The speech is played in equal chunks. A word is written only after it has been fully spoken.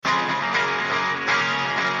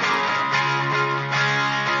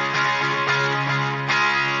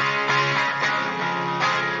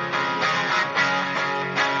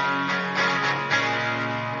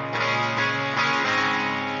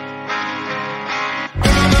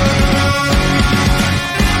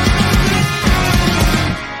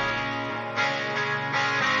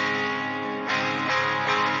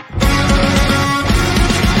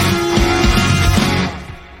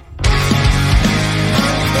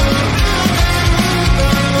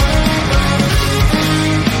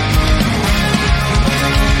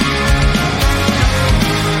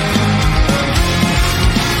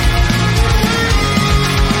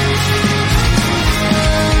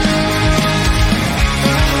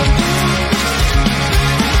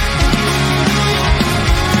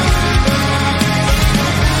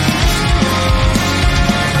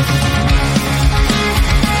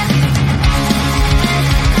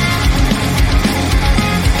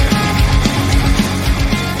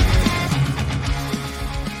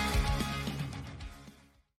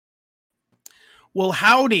Well,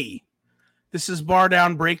 howdy. This is Bar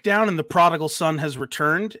Down Breakdown, and the prodigal son has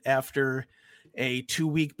returned after a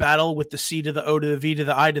 2-week battle with the C to the O to the V to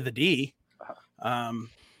the I to the D. Yeah,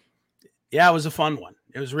 it was a fun one.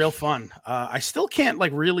 It was real fun. I still can't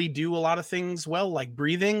really do a lot of things well, like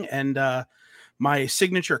breathing, and my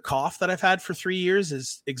signature cough that I've had for 3 years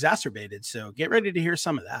is exacerbated. So get ready to hear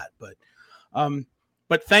some of that.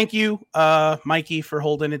 But thank you, Mikey, for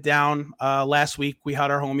holding it down. Last week we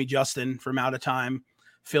had our homie Justin from out of time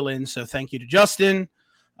fill in. So thank you to Justin.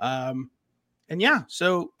 And yeah,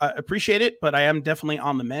 so I appreciate it, but I am definitely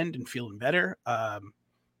on the mend and feeling better.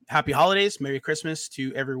 Happy holidays. Merry Christmas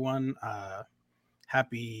to everyone.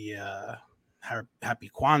 Happy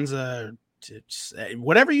Kwanzaa,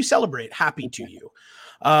 whatever you celebrate, happy to you.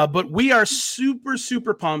 But we are super,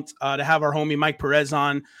 super pumped to have our homie Mike Perez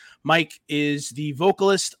on. Mike is the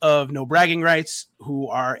vocalist of No Bragging Rights, who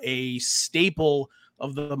are a staple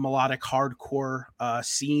of the melodic hardcore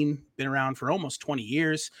scene. Been around for almost 20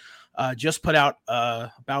 years. Just put out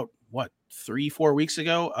about 3-4 weeks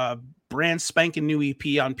ago, brand spanking new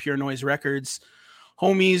EP on Pure Noise Records.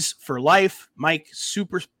 Homies for life. Mike,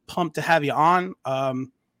 super pumped to have you on.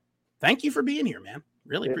 Thank you for being here, man.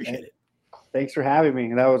 Really appreciate it. Thanks for having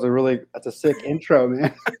me. That's a sick intro,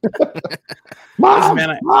 man. Mom,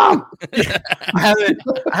 listen, man, I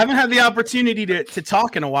haven't had the opportunity to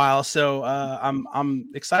talk in a while, so I'm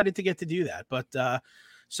excited to get to do that. But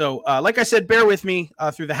like I said, bear with me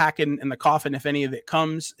through the hacking and the coughing if any of it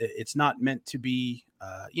comes. It's not meant to be,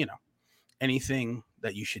 anything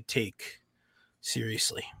that you should take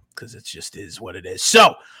seriously, because it just is what it is.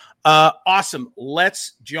 So awesome.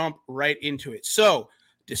 Let's jump right into it. So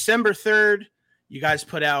December 3rd, you guys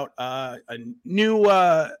put out a new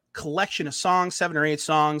collection of songs, 7 or 8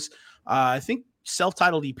 songs. I think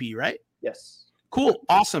self-titled EP, right? Yes. Cool.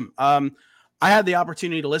 Awesome. I had the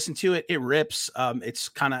opportunity to listen to it. It rips. It's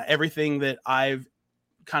kind of everything that I've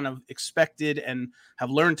kind of expected and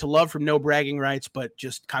have learned to love from No Bragging Rights, but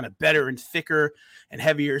just kind of better and thicker and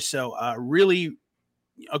heavier. So really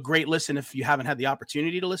a great listen if you haven't had the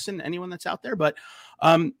opportunity to listen, anyone that's out there. But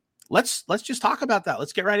let's just talk about that.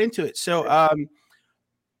 Let's get right into it. So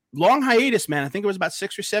long hiatus, man. I think it was about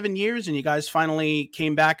 6 or 7 years, and you guys finally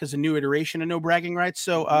came back as a new iteration of No Bragging Rights.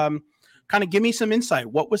 So kind of give me some insight.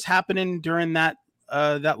 What was happening during that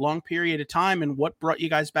long period of time, and what brought you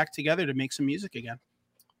guys back together to make some music again?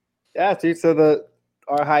 Yeah, dude. So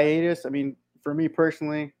our hiatus, I mean, for me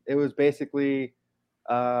personally, it was basically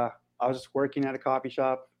I was just working at a coffee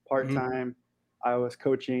shop part-time. Mm-hmm. I was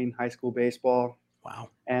coaching high school baseball. Wow.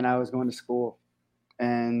 And I was going to school.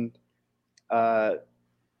 And I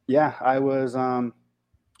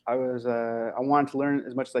wanted to learn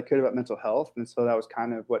as much as I could about mental health. And so that was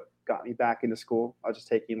kind of what got me back into school. I was just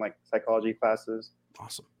taking psychology classes.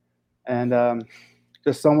 Awesome. And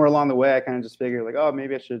just somewhere along the way, I kind of just figured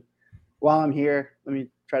maybe I should, while I'm here, let me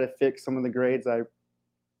try to fix some of the grades I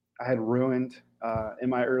had ruined in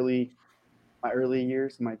my early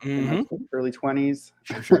years, in my early 20s.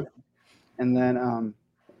 Sure. And then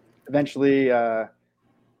eventually I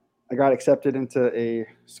got accepted into a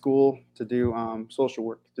school to do social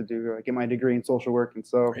work, to get my degree in social work. And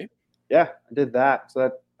so, I did that.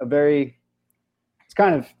 So it's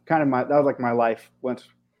kind of that was my life once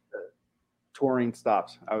touring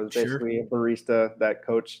stopped. I was basically a barista that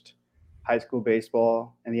coached high school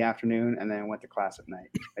baseball in the afternoon and then went to class at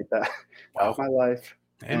night. Like that. Wow. That was my life.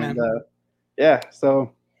 Amen. And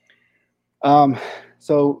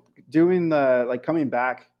so doing coming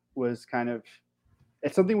back was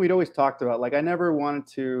it's something we'd always talked about. I never wanted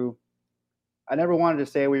to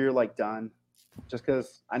say we were done, just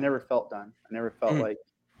because I never felt done. I never felt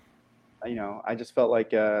I just felt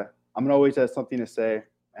like I'm gonna always have something to say.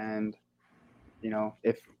 And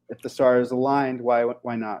if the stars aligned, why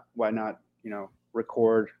not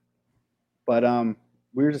record? But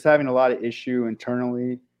we were just having a lot of issues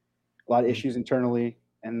internally.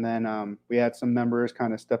 And then we had some members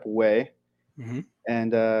kind of step away. Mm-hmm.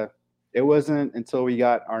 And it wasn't until we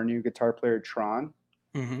got our new guitar player, Tron,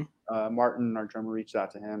 Martin, our drummer, reached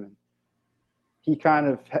out to him. And he kind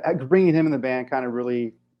of, bringing him in the band kind of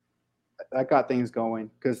really, that got things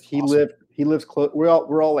going. Because he lives close. We're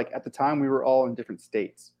all at the time, we were all in different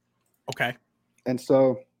states. Okay. And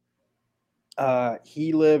so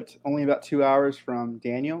he lived only about 2 hours from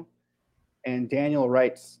Daniel. And Daniel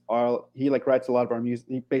writes a lot of our music.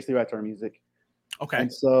 He basically writes our music. Okay.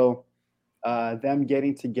 And so them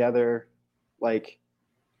getting together,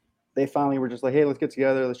 they finally were just hey, let's get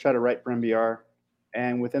together. Let's try to write for MBR.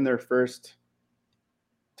 And within their first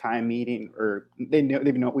time meeting, or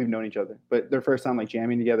we've known each other, but their first time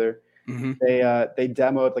jamming together, Mm-hmm. They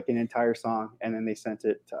demoed like an entire song and then they sent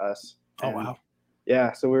it to us. Oh, And wow.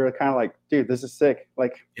 yeah, so we were kind of like, dude, this is sick.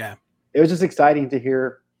 Like, Yeah. it was just exciting to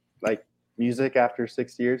hear like music after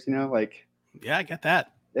 6 years, like, Yeah, I get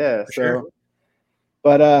that. yeah. For So, sure.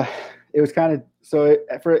 but it was kind of, so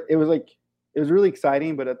it was like, it was really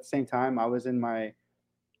exciting, but at the same time, I was in my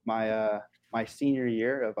senior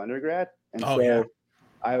year of undergrad. And Oh, so yeah.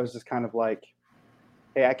 I was just kind of like,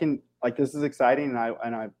 hey, I can, like, this is exciting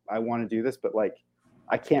and I want to do this, but like,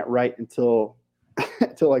 I can't write until,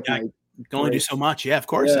 until like Yeah, my you can only do break. so much. Yeah, of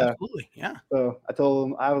course. Yeah. Absolutely. Yeah. So I told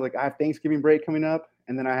them, I was like, I have Thanksgiving break coming up,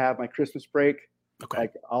 and then I have my Christmas break. Okay.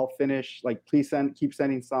 Like, I'll finish. Like, please keep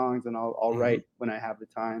sending songs, and I'll Mhm. write when I have the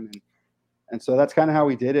time. And so that's kind of how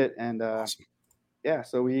we did it. And Awesome. yeah,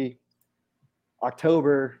 so we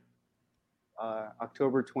October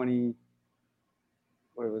 20.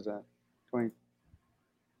 What was that?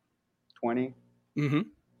 2020 Mm-hmm.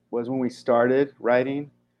 was when we started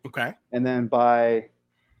writing, Okay. and then by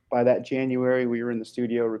that January we were in the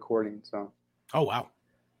studio recording. So Oh, wow.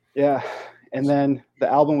 yeah, and then the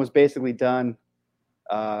album was basically done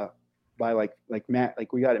by like Matt,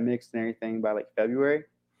 like we got it mixed and everything by like February,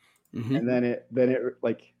 Mm-hmm. and then it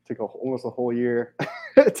like took almost a whole year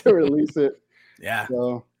to release it. Yeah.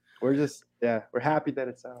 So we're happy that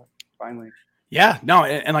it's out finally. Yeah. No,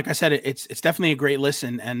 and like I said, it's definitely a great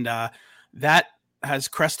listen, and that has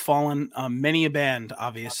crestfallen many a band.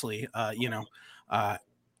 Obviously,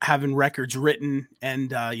 having records written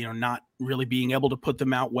and not really being able to put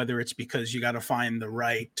them out, whether it's because you got to find the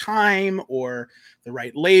right time or the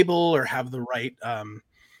right label or have the right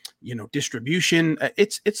distribution.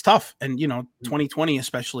 It's tough, and 2020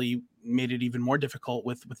 especially made it even more difficult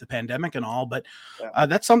with the pandemic and all. But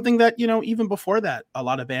that's something that even before that, a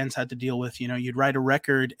lot of bands had to deal with. You'd write a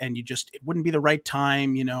record and it wouldn't be the right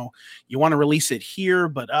time. You want to release it here,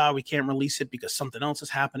 but we can't release it because something else is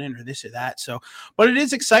happening or this or that. So, but it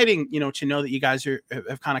is exciting, to know that you guys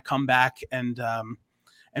have kind of come back and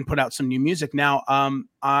put out some new music. Now,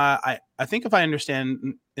 I think if I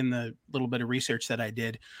understand in the little bit of research that I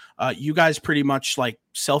did, you guys pretty much like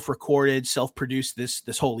self-recorded, self-produced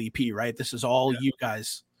this whole EP, right? This is all you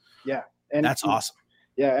guys. Yeah, and that's awesome.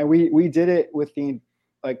 Yeah, and we did it with the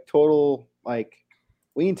like total like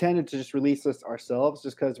we intended to just release this ourselves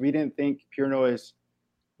just because we didn't think Pure Noise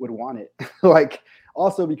would want it. Like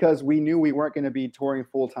also because we knew we weren't going to be touring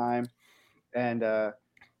full time, and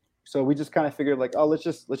so we just kind of figured like, oh, let's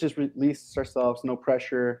just release ourselves, no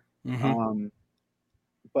pressure. Mm-hmm.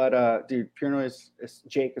 But dude, Pure Noise,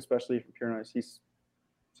 Jake especially from Pure Noise, he's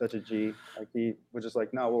such a G. Like he was just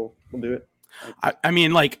like, no, we'll do it. I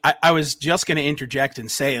mean, like I was just going to interject and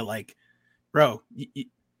say, like, bro,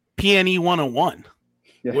 PNE 101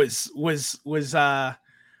 was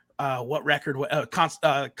what record?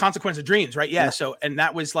 Consequence of Dreams, right? Yeah. So, and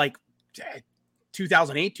that was like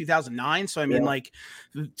 2008, 2009. So I mean, like,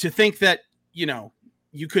 to think that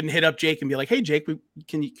you couldn't hit up Jake and be like, hey, Jake,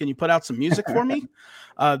 can you put out some music for me?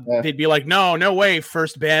 They'd be like, no way.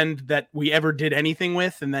 First band that we ever did anything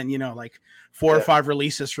with. And then, like 4 or 5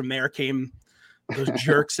 releases from there came those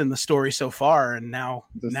jerks in the story so far. And now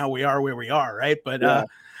we are where we are. Right. But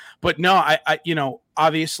no, I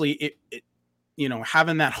obviously it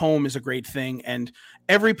having that home is a great thing. And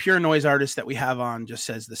every Pure Noise artist that we have on just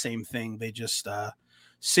says the same thing. They just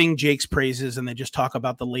sing Jake's praises and they just talk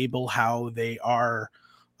about the label, how they are,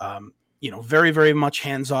 very, very much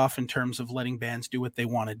hands off in terms of letting bands do what they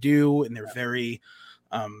want to do. And they're very,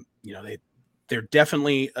 they're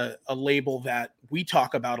definitely a label that we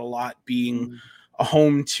talk about a lot, being a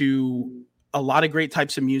home to a lot of great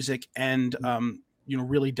types of music and,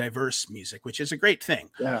 really diverse music, which is a great thing.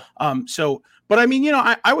 Yeah. But I mean,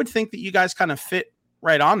 I would think that you guys kind of fit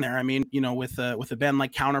right on there. I mean, with a band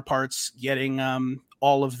like Counterparts getting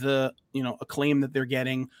all of the acclaim that they're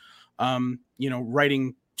getting,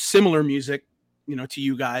 writing similar music, to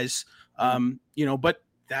you guys, but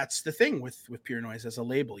that's the thing with Pure Noise as a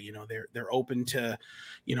label. They're open to,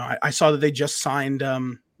 I saw that they just signed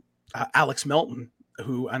Alex Melton,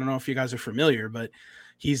 who I don't know if you guys are familiar, but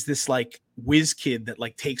he's this like whiz kid that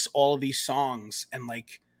like takes all of these songs and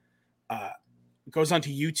like goes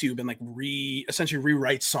onto YouTube and like essentially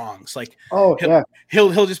rewrites songs. Like,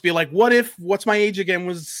 he'll just be like, what if What's My Age Again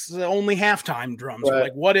was only halftime drums? Right. Or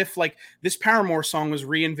like, what if like this Paramore song was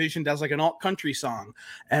re-envisioned as like an alt country song?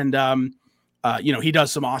 And he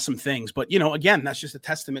does some awesome things. But again, that's just a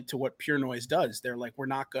testament to what Pure Noise does. They're like, we're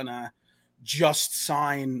not gonna just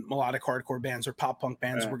sign melodic hardcore bands or pop punk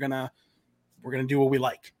bands. Right. We're gonna do what we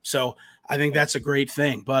like. So I think that's a great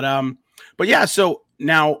thing. But But yeah, so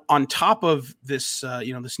now on top of this,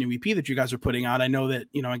 this new EP that you guys are putting out, I know that,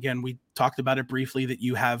 again, we talked about it briefly that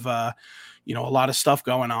you have, a lot of stuff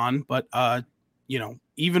going on, but,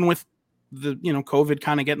 even with the, COVID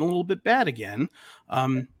kind of getting a little bit bad again,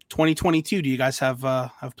 2022, do you guys have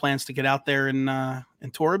plans to get out there and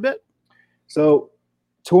tour a bit? So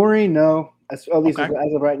touring, no, at least as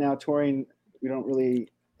of right now, touring, we don't really,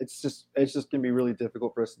 it's just going to be really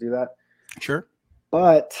difficult for us to do that. Sure.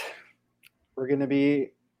 But we're going to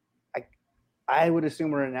be, I would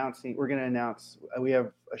assume we're going to announce we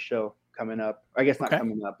have a show coming up. I guess not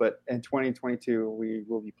coming up, but in 2022, we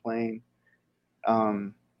will be playing. I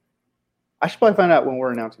should probably find out when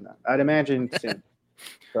we're announcing that. I'd imagine soon.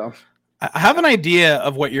 So I have an idea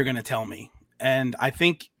of what you're going to tell me. And I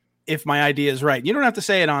think if my idea is right, you don't have to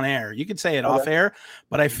say it on air. You could say it off air,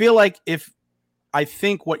 but I feel like if I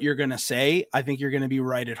think what you're going to say, I think you're going to be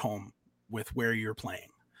right at home with where you're playing.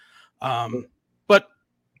 But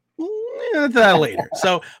that later.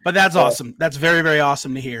 So, but that's awesome. That's very, very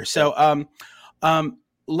awesome to hear. So, I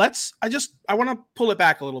want to pull it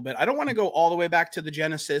back a little bit. I don't want to go all the way back to the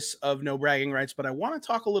genesis of No Bragging Rights, but I want to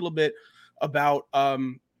talk a little bit about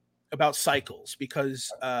Cycles,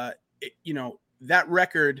 because, that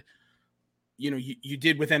record, you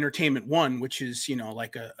did with Entertainment One, which is,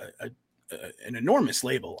 like an enormous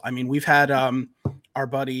label. I mean, we've had, our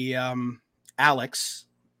buddy, Alex,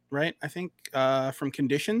 right? I think, from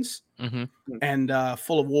Conditions, and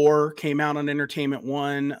Full of War came out on Entertainment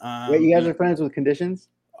One. Wait, you guys are friends with Conditions?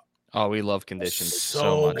 Oh, we love Conditions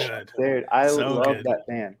so much. Good. Dude, I love that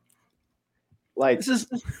band. Like, this is,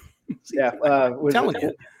 telling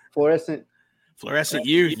you, Fluorescent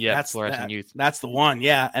Youth. Yeah, that's Fluorescent Youth. That's the one.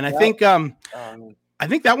 Yeah, and I think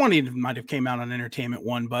that one even might have came out on Entertainment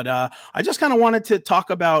One. But I just kind of wanted to talk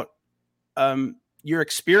about your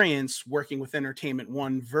experience working with Entertainment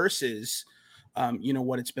One versus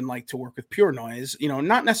what it's been like to work with Pure Noise.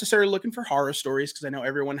 Not necessarily looking for horror stories, because I know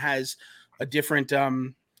everyone has a different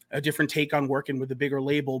take on working with a bigger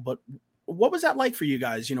label. But what was that like for you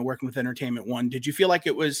guys? Working with Entertainment One, did you feel like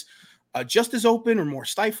it was just as open or more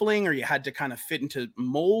stifling, or you had to kind of fit into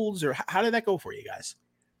molds, or how did that go for you guys?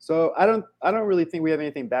 So I don't really think we have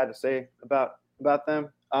anything bad to say about them.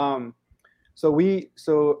 So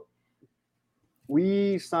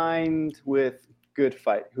we signed with Good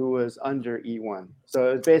Fight, who was under E1. So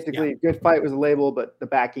it was basically Good Fight was a label, but the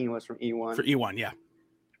backing was from E1. For E1, yeah.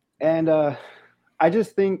 And I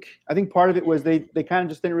think part of it was they kind of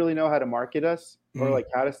just didn't really know how to market us or like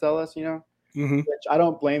how to sell us, which I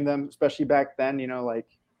don't blame them, especially back then. Like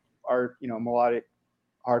our melodic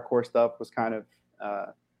hardcore stuff was kind of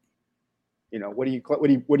what do you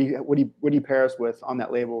pair us with on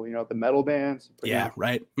that label? The metal bands. Yeah,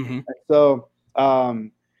 right. Mm-hmm. So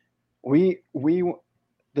the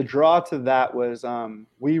draw to that was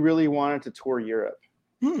we really wanted to tour Europe,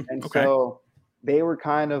 and so they were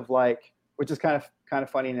kind of like, which is kind of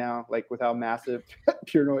funny now, like with how massive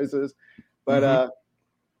Pure Noise is, but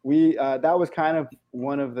that was kind of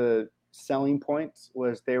one of the selling points,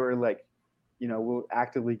 was they were like, we'll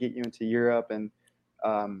actively get you into Europe, and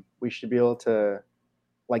we should be able to,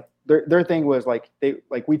 like, their thing was like,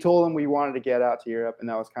 we told them we wanted to get out to Europe, and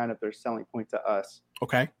that was kind of their selling point to us.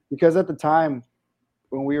 Okay. Because at the time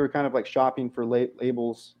when we were kind of like shopping for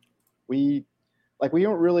labels, we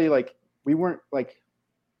weren't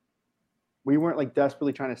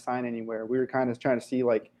desperately trying to sign anywhere. We were kind of trying to see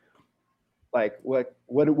like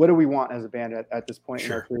what do we want as a band at this point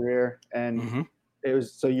in our career, and it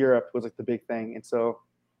was, so Europe was like the big thing, and so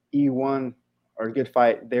E1 or Good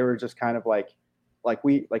Fight, they were just kind of like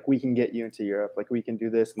we can get you into Europe, like we can do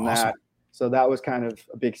this and that. So that was kind of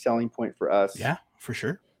a big selling point for us. Yeah, for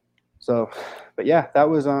sure. So, but yeah, that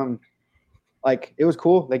was like, it was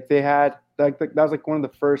cool. Like they had that was like one of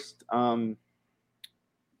the first like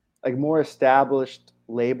more established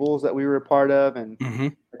labels that we were a part of, and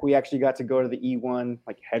like we actually got to go to the E1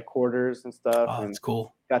 like headquarters and stuff. Oh, that's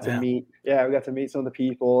cool. Got to meet we got to meet some of the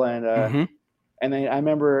people, and and then I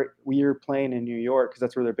remember we were playing in New York, because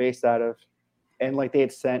that's where they're based out of, and like they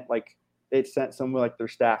had sent some like their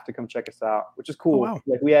staff to come check us out, which is cool. Oh, wow.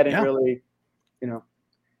 Like we hadn't really, we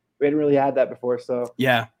hadn't really had that before. So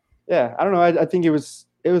yeah, I don't know. I think it was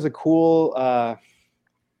a cool.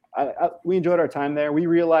 We enjoyed our time there. We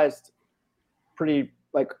realized pretty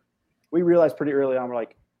early on, we're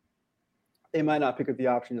like, they might not pick up the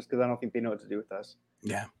option just because I don't think they know what to do with us.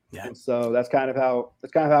 Yeah. And so that's kind of how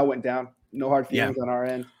it went down. No hard feelings on our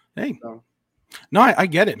end. Hey. So. No, I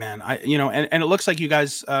get it, man. And it looks like you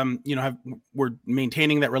guys, we're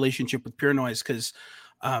maintaining that relationship with Pure Noise, because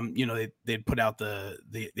they'd put out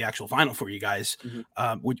the actual vinyl for you guys,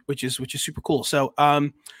 Mhm. which is super cool. So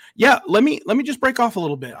yeah, let me just break off a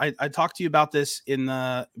little bit. I talked to you about this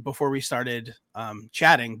before we started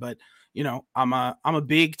chatting, but I'm a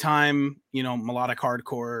big time melodic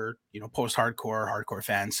hardcore, post hardcore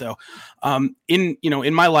fan. So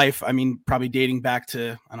in my life, I mean, probably dating back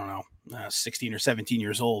to, I don't know, 16 or 17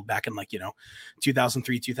 years old, back in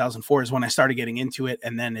 2003 2004 is when I started getting into it,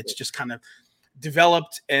 and then it's just kind of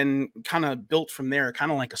developed and kind of built from there,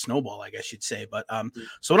 kind of like a snowball, I guess you'd say. But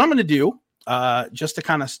so what I'm going to do, just to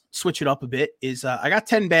kind of switch it up a bit, is I got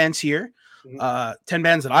 10 bands here, 10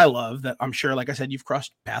 bands that I love, that I'm sure, like I said, you've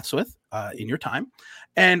crossed paths with in your time.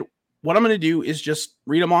 And what I'm going to do is just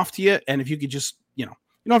read them off to you. And if you could just, you don't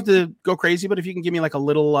have to go crazy, but if you can give me like a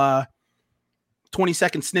little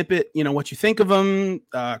 20-second snippet, what you think of them,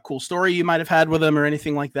 cool story you might have had with them or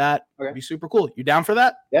anything like that, It'd be super cool. You down for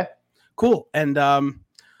that? Yeah. Cool. And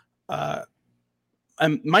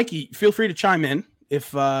Mikey, feel free to chime in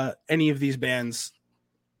if any of these bands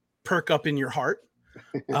perk up in your heart.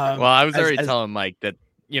 Well, I was already telling Mike that,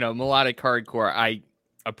 melodic hardcore I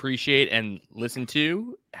appreciate and listen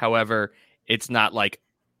to. However, it's not like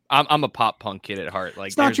I'm a pop punk kid at heart. Like,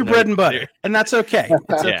 it's not your bread and butter, and that's okay.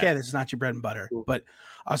 It's okay. This is not your bread and butter. But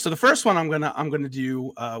so the first one I'm gonna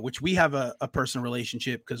do, which we have a personal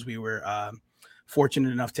relationship because we were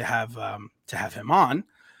fortunate enough to have him on,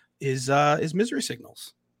 is Misery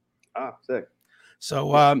Signals. Oh, sick.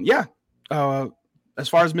 So as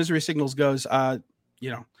far as Misery Signals goes,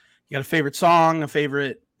 you got a favorite song, a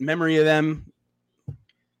favorite memory of them?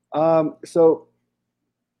 So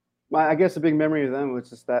I guess a big memory of them was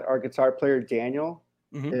just that our guitar player Daniel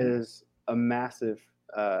is a massive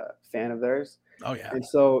fan of theirs. Oh yeah. And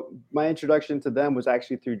so my introduction to them was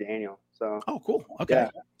actually through Daniel. So cool. Okay. Yeah.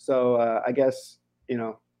 So I guess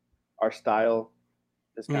our style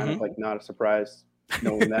is kind of like not a surprise,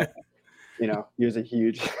 knowing that he was a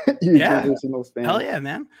huge Misery Signals fan. Hell yeah,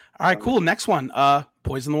 man. All right, cool. Next one,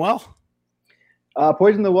 Poison the Well.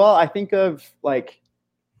 Poison the Well, I think of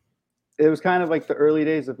it was kind of like the early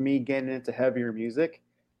days of me getting into heavier music,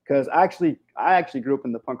 because I actually grew up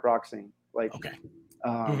in the punk rock scene.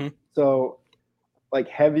 So like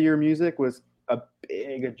heavier music was a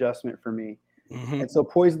big adjustment for me. And so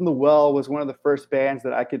Poison the Well was one of the first bands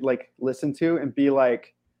that I could like listen to and be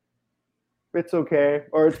like, it's okay,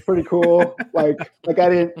 or it's pretty cool. like I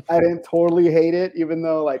didn't totally hate it, even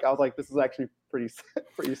though like I was like, this is actually pretty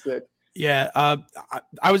sick. Yeah,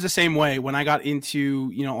 I was the same way when I got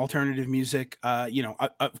into alternative music.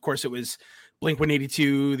 Of course, it was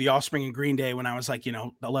Blink-182, The Offspring, and Green Day when I was like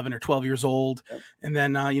 11 or 12 years old. Yep. And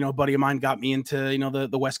then a buddy of mine got me into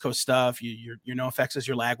the West Coast stuff. Your NoFX,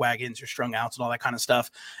 your Lagwagons, your Strung Outs, and all that kind of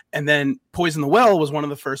stuff. And then Poison the Well was one of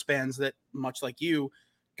the first bands that, much like you,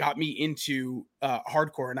 got me into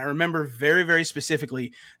hardcore. And I remember very, very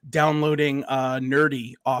specifically downloading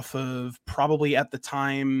Nerdy off of probably at the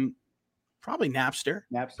time. Probably Napster,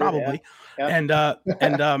 probably. Yeah. And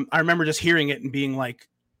I remember just hearing it and being like,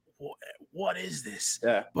 what is this?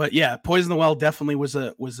 Yeah. But yeah, Poison the Well definitely was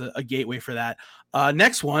a gateway for that.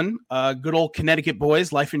 Next one, good old Connecticut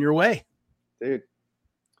Boys, Life in Your Way. Dude.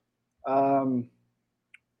 Trying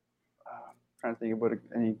to think about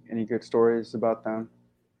any good stories about them.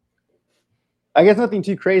 I guess nothing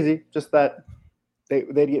too crazy, just that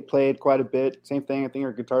they'd get played quite a bit. Same thing. I think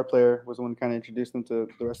our guitar player was the one who kind of introduced them to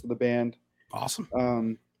the rest of the band. Awesome.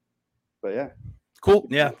 But yeah. Cool.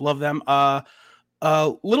 Yeah, love them. A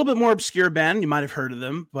little bit more obscure band. You might have heard of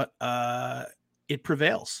them, but It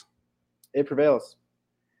Prevails. It Prevails.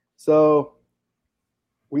 So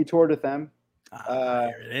we toured with them.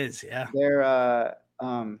 There it is. Yeah. They're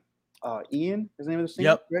Ian is the name of the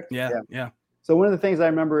singer. Yep. Yeah. So one of the things I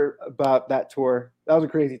remember about that tour, that was a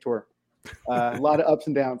crazy tour. A lot of ups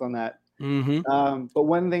and downs on that. But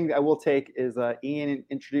one thing I will take is Ian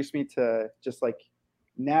introduced me to just like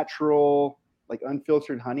natural, like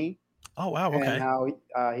unfiltered honey. Oh wow! Okay. And how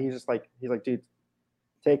he's like, dude,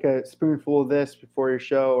 take a spoonful of this before your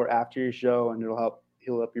show or after your show, and it'll help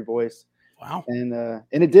heal up your voice. Wow. And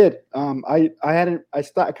it did.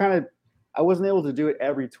 I wasn't able to do it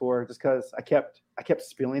every tour just because I kept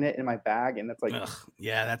spilling it in my bag, and that's like,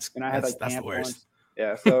 yeah, that's the worst.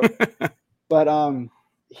 Yeah. So, but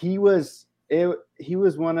he was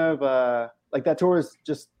one of like that tour was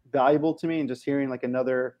just valuable to me, and just hearing like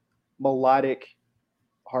another melodic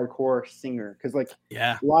hardcore singer, because like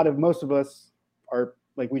most of us are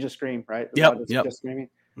like, we just scream, right? Yep. Just screaming.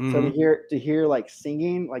 So to hear like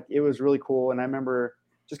singing, like it was really cool. And I remember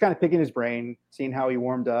just kind of picking his brain, seeing how he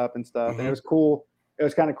warmed up and stuff. And it was cool. It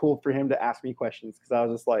was kind of cool for him to ask me questions, because I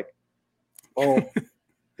was just like, oh,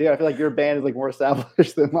 I feel like your band is like more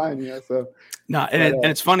established than mine, so no, and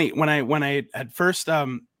it's funny when I at first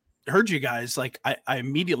heard you guys, like I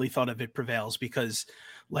immediately thought of It Prevails, because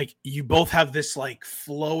like you both have this like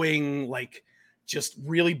flowing, like just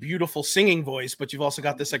really beautiful singing voice, but you've also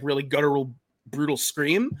got this like really guttural, brutal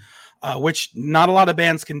scream, which not a lot of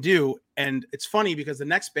bands can do. And it's funny because the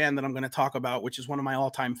next band that I'm going to talk about, which is one of my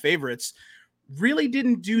all-time favorites, really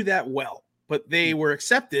didn't do that well, but they were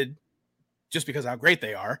accepted just because of how great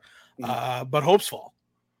they are. But Hopesfall.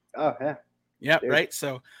 Oh yeah. Yeah. Dude. Right.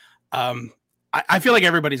 So I feel like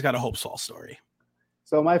everybody's got a Hopesfall story.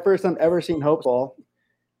 So my first time ever seeing Hopesfall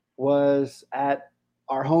was at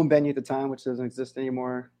our home venue at the time, which doesn't exist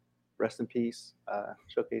anymore. Rest in peace.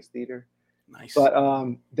 Showcase Theater. Nice. But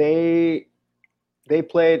they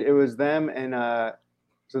played, it was them, and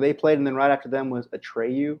so they played, and then right after them was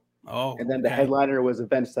Atreyu. Oh. And then the headliner was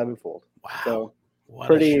Avenged Sevenfold. Wow. So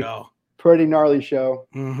what a show. Pretty gnarly show.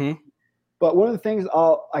 Mm-hmm. But one of the things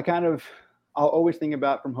I'll always think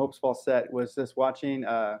about from Hopesfall set was just watching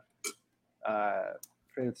I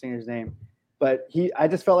forget the singer's name, but I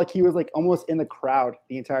just felt like he was like almost in the crowd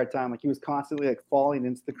the entire time. Like he was constantly like falling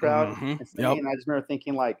into the crowd and singing. And I just remember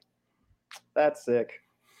thinking like, that's sick.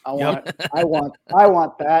 I want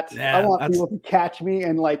that. Yeah, I want people to catch me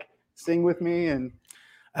and like sing with me. And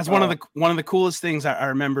that's one of the coolest things I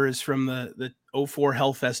remember is from the 04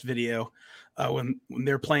 Hellfest video, when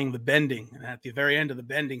they're playing the bending, and at the very end of the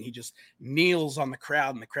bending, he just kneels on the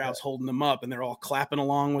crowd, and the crowd's holding him up, and they're all clapping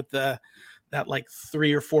along with that like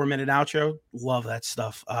 3 or 4 minute outro. Love that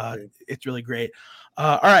stuff. It's really great.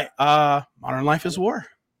 All right. Modern Life is War.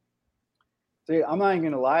 Dude, I'm not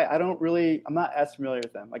even gonna lie. I'm not as familiar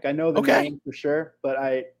with them. Like I know the name for sure, but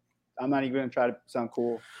I'm not even gonna try to sound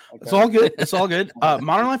cool. Okay. It's all good. It's all good.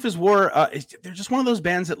 Modern Life is War. They're just one of those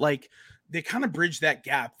bands that like they kind of bridge that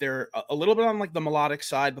gap. They're a little bit on like the melodic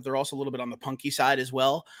side, but they're also a little bit on the punky side as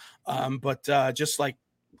well. But just like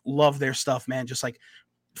love their stuff, man. Just like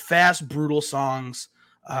fast, brutal songs.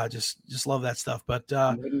 Just love that stuff. But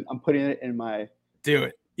I'm putting it in my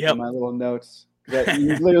in my little notes. That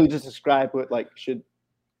you literally just described what like should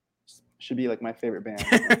be like my favorite band.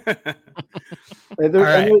 They're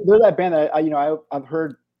that band that I've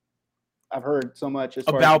heard so much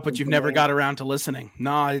about, but you've never got around to listening.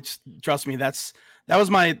 No, trust me, that was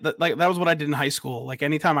what I did in high school. Like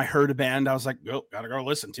anytime I heard a band, I was like, oh, gotta go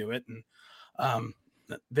listen to it. And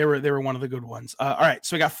they were one of the good ones. All right,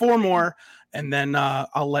 so we got 4 more, and then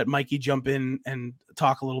I'll let Mikey jump in and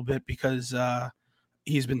talk a little bit because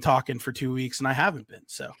he's been talking for 2 weeks and I haven't been.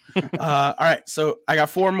 So, all right. So I got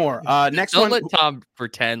 4 more. Next Don't one. Let Tom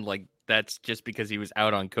pretend like that's just because he was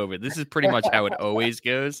out on COVID. This is pretty much how it always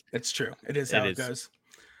goes. It's true. It is how it goes.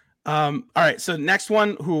 All right. So next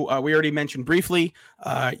one, who we already mentioned briefly,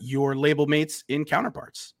 your label mates in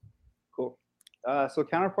Counterparts. Cool. So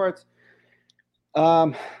Counterparts,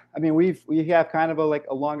 I mean, we have kind of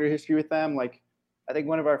a longer history with them. Like I think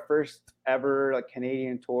one of our first ever like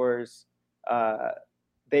Canadian tours,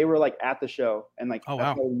 they were like at the show, and like that's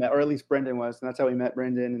how we met, or at least Brendan was, and that's how we met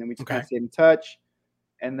Brendan, and then we just kind of stayed in touch.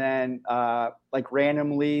 And then like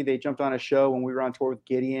randomly they jumped on a show when we were on tour with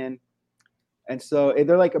Gideon, and so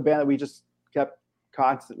they're like a band that we just kept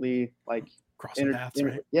constantly like crossing paths,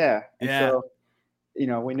 right? Yeah. And so we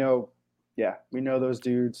know those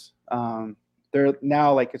dudes. They're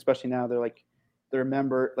now like, especially now, they're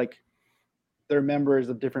members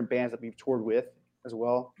of different bands that we've toured with as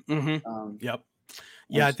well. Mm-hmm. Yep.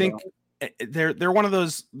 Yeah, I think they're one of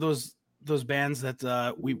those bands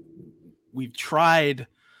that we've tried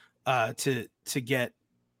to get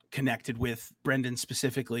connected with, Brendan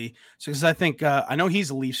specifically. So because I think I know he's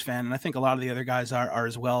a Leafs fan, and I think a lot of the other guys are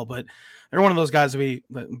as well. But they're one of those guys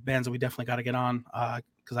bands that we definitely got to get on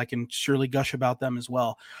because I can surely gush about them as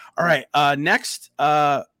well. All right, next,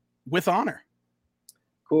 With Honor.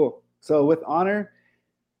 Cool. So With Honor,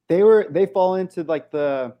 they fall into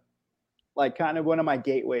like kind of one of my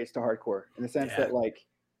gateways to hardcore, in the sense that like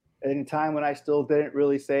at a time when I still didn't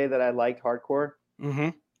really say that I liked hardcore. Mm-hmm.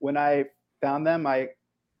 When I found them, I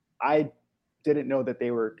didn't know that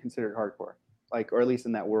they were considered hardcore, like, or at least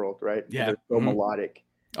in that world, right? Yeah. They're so melodic.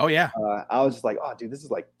 Oh yeah. I was just like, oh dude, this is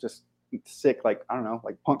like just sick, like I don't know,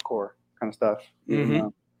 like punkcore kind of stuff. Mm-hmm.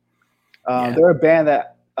 They're a band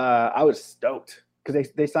that I was stoked because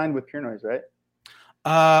they signed with Pure Noise, right?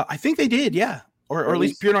 I think they did, yeah. Or at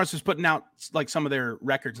least Pure Noise was putting out like some of their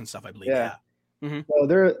records and stuff, I believe. Yeah. Mm-hmm. So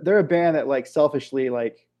they're a band that like selfishly,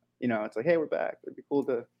 like, it's like, hey, we're back. It'd be cool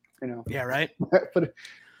to, Yeah, right. But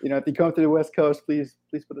if you come to the West Coast, please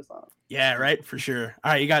put us on. Yeah, right, for sure.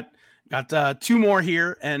 All right, you got 2 more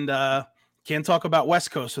here, and can't talk about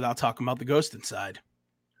West Coast without talking about the Ghost Inside.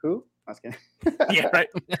 who? I was kidding. Yeah, right.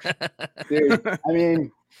 Dude, I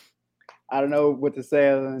mean, I don't know what to say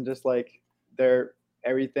other than just like they're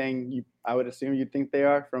everything I would assume you'd think they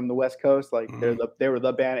are from the West Coast. Like they were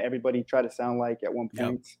the band everybody tried to sound like at one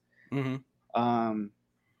point. Yep. Mm-hmm.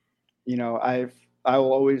 You know, I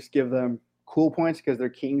will always give them cool points because they're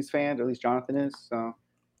Kings fans, or at least Jonathan is. So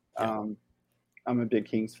I'm a big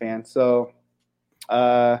Kings fan. So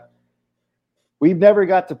we've never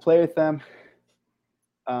got to play with them.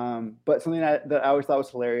 But something that I always thought was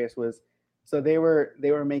hilarious was, so they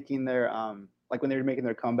were making their like when they were making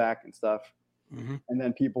their comeback and stuff, and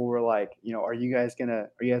then people were like, you know, are you guys gonna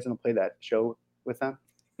play that show with them?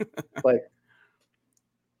 Like,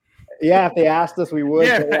 yeah, if they asked us, we would.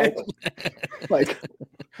 Yeah, right?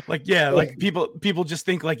 like people just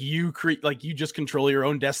think like you just control your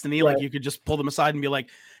own destiny. Right. Like you could just pull them aside and be like,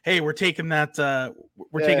 hey, we're taking that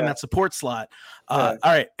taking that support slot. All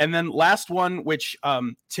right. And then last one, which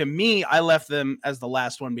to me, I left them as the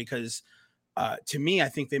last one because to me, I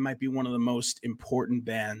think they might be one of the most important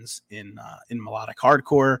bands in melodic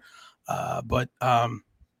hardcore. But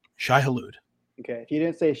Shai Hulud. Okay, if you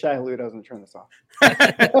didn't say Shai Hulud, I was going to turn this off.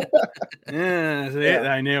 I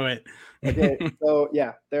knew it. Okay, so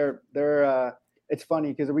yeah, they're it's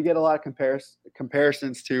funny because we get a lot of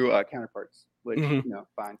comparisons to Counterparts, which you know,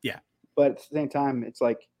 fine. Yeah, but at the same time, it's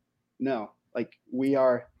like no, like we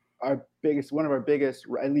are one of our biggest,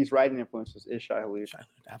 at least writing influences is Shai Hulud.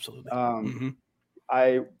 Absolutely.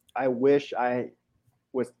 I wish I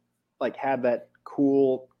was like had that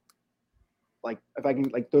cool. Like if I can,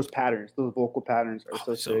 like those vocal patterns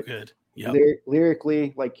are so good. Yeah,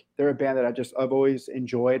 lyrically, like they're a band that I've always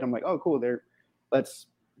enjoyed. I'm like, oh, cool. Let's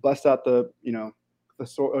bust out the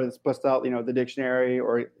let's bust out the dictionary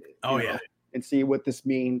or and see what this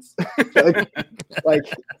means. They're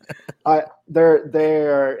an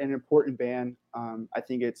important band. I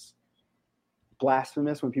think it's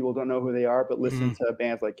blasphemous when people don't know who they are, but listen to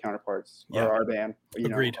bands like Counterparts or our band.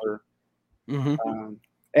 Agreed.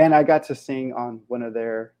 And I got to sing on one of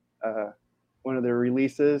their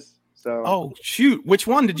releases. So shoot, which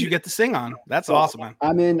one did you get to sing on? That's awesome, man.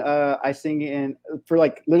 I'm in. I sing in for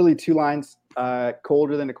like literally 2 lines.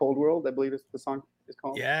 "Colder Than a Cold World," I believe the song is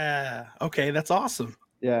called. Yeah. Okay, that's awesome.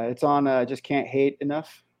 Yeah, it's on. Just Can't Hate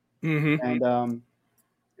Enough. And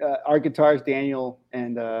our guitarists Daniel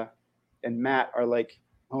and Matt are like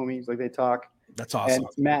homies. Like they talk. That's awesome. And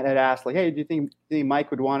Matt had asked like, "Hey, do you think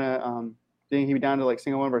Mike would want to?" Think he'd be down to like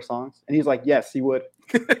sing on one of our songs? And he's like, yes, he would.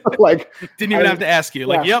 Like, didn't even have to ask you.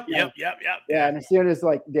 Like, yep. Yeah. And as soon as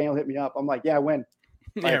like Daniel hit me up, I'm like, yeah, when?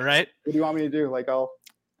 Like, yeah, right. What do you want me to do? Like,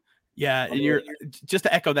 and you're just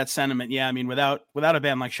to echo that sentiment. Yeah, I mean, without a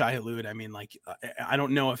band like Shai Hulud, I mean, like, I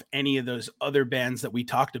don't know if any of those other bands that we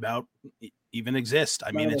talked about even exist.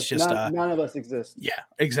 I mean, it's just none of us exist. Yeah,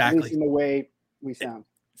 exactly. At least in the way we sound.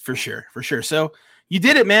 For sure. So you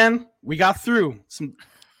did it, man. We got through some.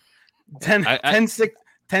 10 sick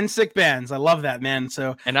bands. I love that, man.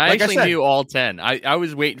 So, and I actually knew all 10. I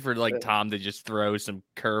was waiting for like Tom to just throw some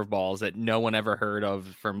curveballs that no one ever heard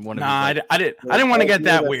of from one of his. I didn't want to get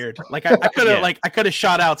that weird. Like I could have I could have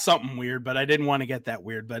shot out something weird, but I didn't want to get that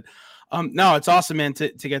weird. But no, it's awesome, man, to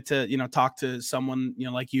get to talk to someone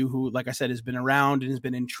like you who, like I said, has been around and has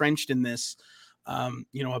been entrenched in this,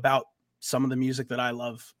 about some of the music that I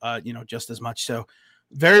love, just as much. So.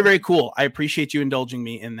 Very, very cool. I appreciate you indulging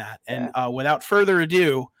me in that. And without further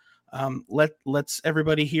ado, let's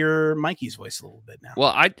everybody hear Mikey's voice a little bit now.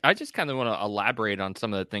 Well, I just kind of want to elaborate on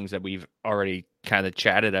some of the things that we've already kind of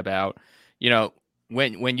chatted about.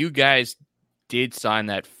 When you guys did sign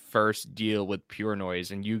that first deal with Pure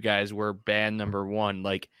Noise and you guys were band number 1,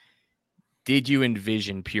 like, did you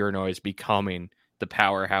envision Pure Noise becoming the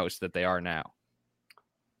powerhouse that they are now?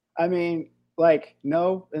 I mean, like,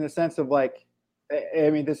 no, in the sense of like, I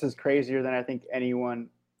mean, this is crazier than I think anyone,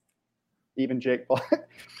 even Jake, thought.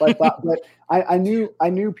 But I knew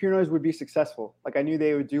Pure Noise would be successful. Like I knew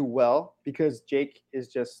they would do well because Jake is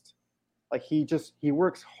just like he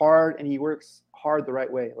works hard and he works hard the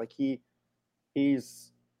right way. Like he's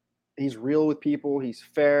real with people. He's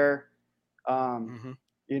fair. I'm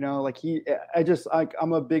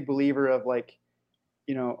a big believer of like,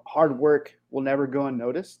 hard work will never go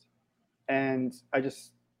unnoticed. And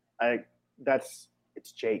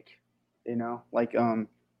it's Jake, he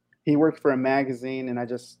worked for a magazine and I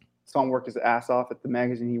just saw him work his ass off at the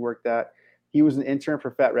magazine he worked at. He was an intern for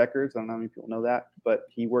Fat Records. I don't know how many people know that, but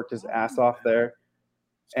he worked his ass off there.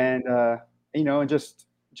 And,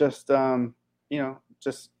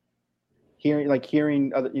 just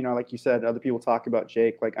hearing other, like you said, other people talk about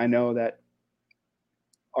Jake. Like I know that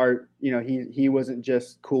our, you know, he wasn't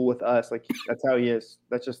just cool with us. Like that's how he is.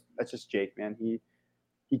 That's just Jake, man.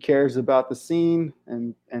 He cares about the scene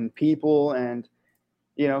and people, and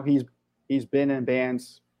you know, he's been in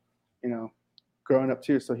bands, you know, growing up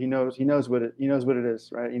too. So he knows what it is,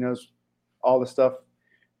 right? He knows all the stuff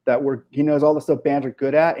he knows all the stuff bands are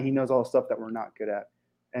good at, and he knows all the stuff that we're not good at.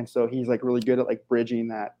 And so he's like really good at like bridging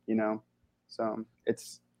that, you know. So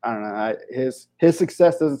it's, I don't know, his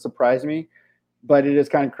success doesn't surprise me, but it is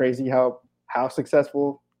kind of crazy how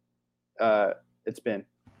successful it's been,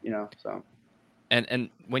 you know. So and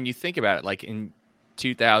when you think about it, like in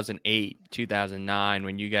 2008, 2009,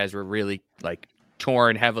 when you guys were really like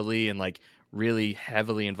touring heavily and like really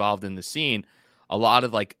heavily involved in the scene, a lot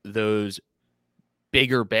of like those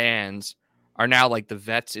bigger bands are now like the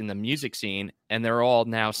vets in the music scene, and they're all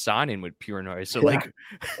now signing with Pure Noise. So like,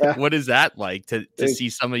 what is that like to see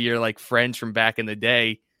some of your like friends from back in the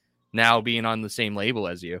day now being on the same label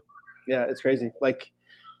as you? Yeah, it's crazy. Like,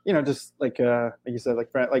 you know, just like you said,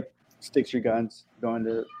 like Sticks Your Guns going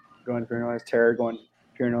to Pure Noise, Terror going to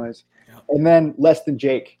Pure Noise, and then Less Than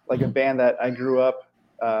Jake, like a band that I grew up.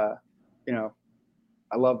 You know,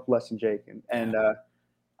 I love Less Than Jake, and I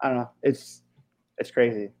don't know, it's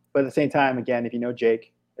crazy. But at the same time, again, if you know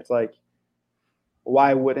Jake, it's like,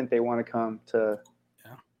 why wouldn't they want to come to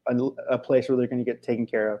a place where they're going to get taken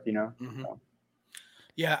care of, you know? Mm-hmm. So.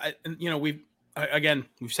 Yeah, you know, we've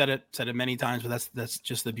said it many times, but that's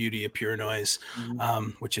just the beauty of Pure Noise,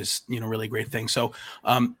 which is, you know, really great thing. So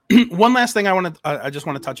one last thing I just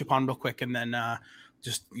want to touch upon real quick, and then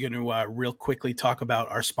just real quickly talk about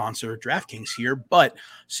our sponsor DraftKings here. But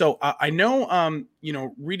so I know you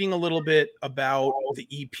know, reading a little bit about the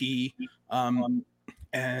EP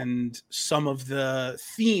and some of the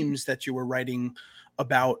themes that you were writing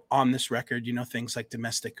about on this record, you know, things like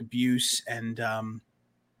domestic abuse and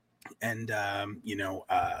you know,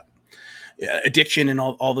 addiction and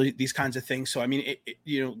all these kinds of things. So I mean, it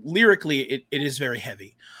you know, lyrically it is very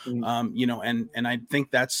heavy, you know, and I think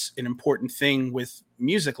that's an important thing with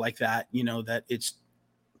music like that, you know, that it's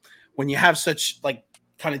when you have such like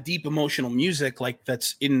kind of deep emotional music like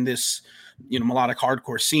that's in this, you know, melodic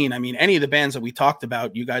hardcore scene. I mean, any of the bands that we talked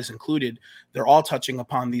about, you guys included, they're all touching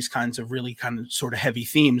upon these kinds of really kind of sort of heavy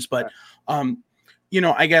themes. But you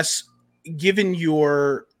know, I guess given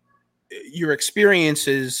your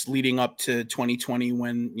experiences leading up to 2020,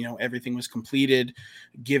 when, you know, everything was completed,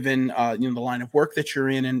 given you know, the line of work that you're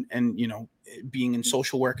in, and you know, being in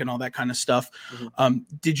social work and all that kind of stuff,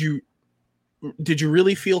 did you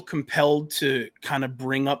really feel compelled to kind of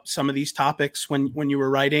bring up some of these topics when you were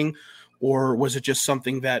writing, or was it just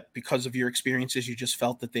something that because of your experiences you just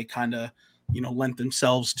felt that they kind of, you know, lent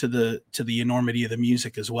themselves to the enormity of the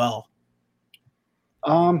music as well?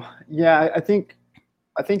 Yeah, I think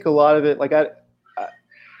a lot of it, like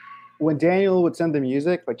when Daniel would send the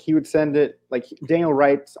music, like he would send it, like Daniel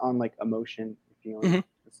writes on like emotion, feeling.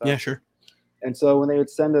 Yeah, sure. And so when they'd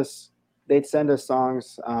send us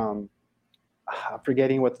songs, I'm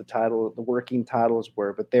forgetting what the working titles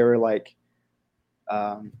were, but they were like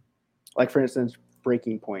for instance,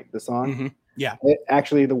 Breaking Point, the song. Yeah.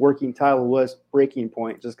 Actually, the working title was Breaking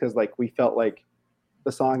Point, just because like we felt like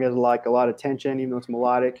the song has like a lot of tension, even though it's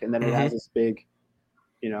melodic, and then it has this big,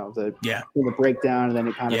 you know, the breakdown, and then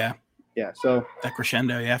it kind of so that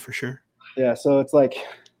crescendo, yeah, for sure. Yeah, so it's like,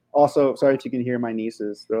 also, sorry if you can hear my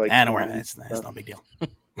nieces, they're like, don't worry, it's not a big deal.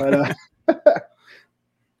 But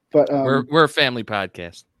we're a family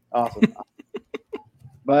podcast. Awesome.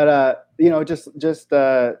 But you know, just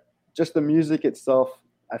the music itself,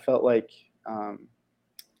 I felt like I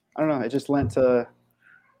don't know, it just lent to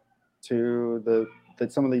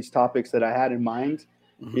some of these topics that I had in mind.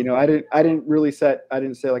 You know, I didn't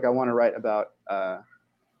say like I want to write about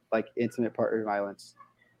like intimate partner violence.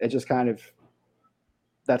 It just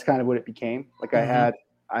that's kind of what it became. Like I had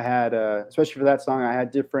especially for that song, I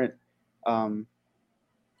had different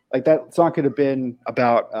like that song could have been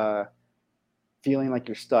about feeling like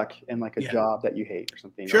you're stuck in like a job that you hate or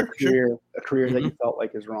something. Sure, a career that you felt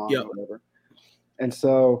like is wrong or whatever. And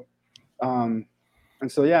so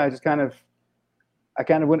yeah, I kind of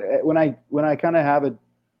when I kind of have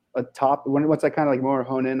a top, once I kind of like more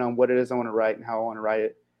hone in on what it is I want to write and how I want to write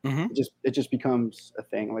it, it just becomes a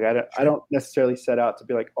thing. Like I don't necessarily set out to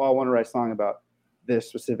be like, oh, I want to write a song about this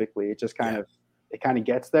specifically. It just kind of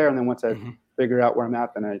gets there, and then once I figure out where I'm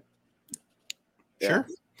at, then I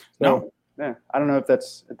don't know if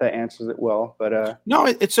that answers it well, but no,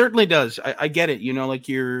 it certainly does. I get it. You know, like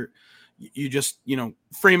you just, you know,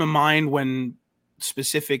 frame of mind when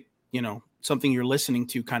specific, you know, something you're listening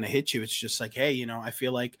to kind of hits you. It's just like, hey, you know, I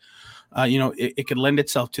feel like, you know, it could lend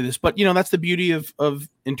itself to this. But, you know, that's the beauty of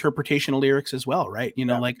interpretation of lyrics as well, right? You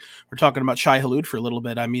know, like we're talking about Shai Hulud for a little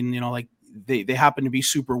bit. I mean, you know, like they happen to be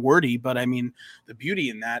super wordy, but I mean, the beauty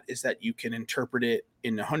in that is that you can interpret it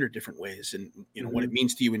in 100 different ways. And, you know, what it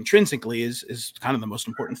means to you intrinsically is kind of the most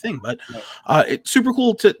important thing. But it's super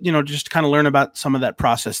cool to, you know, just kind of learn about some of that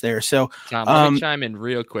process there. So, Tom, let me chime in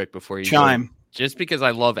real quick before you chime. go. Just because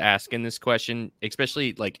I love asking this question,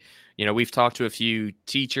 especially like, you know, we've talked to a few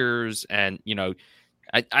teachers and, you know,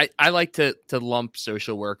 I like to lump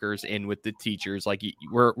social workers in with the teachers. Like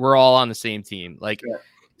we're all on the same team. Like,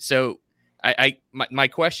 so my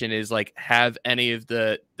question is like, have any of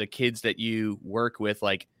the kids that you work with,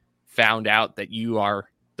 like found out that you are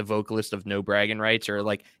the vocalist of No Bragging Rights, or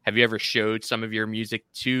like, have you ever showed some of your music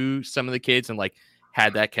to some of the kids and like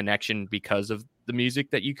had that connection because of the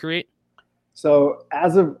music that you create? So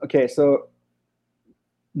so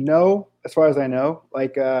no, as far as I know,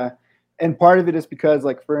 like, and part of it is because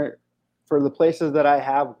like for the places that I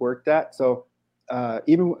have worked at, so I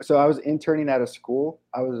was interning at a school.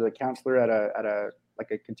 I was a counselor at a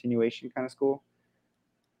like a continuation kind of school,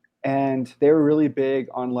 and they were really big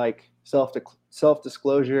on like self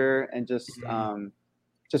disclosure and just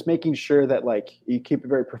making sure that like you keep it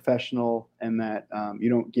very professional and that you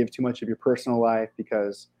don't give too much of your personal life,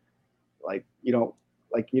 because like you don't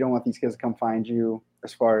want these kids to come find you,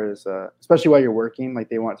 as far as especially while you're working. Like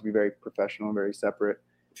they want it to be very professional and very separate.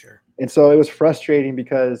 Sure. And so it was frustrating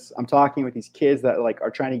because I'm talking with these kids that like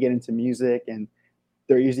are trying to get into music and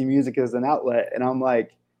they're using music as an outlet, and I'm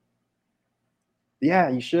like, yeah,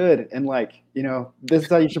 you should, and like, you know, this is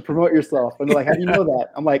how you should promote yourself. And they're like, how do you know that?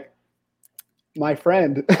 I'm like, my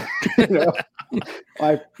friend, you know,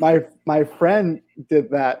 my friend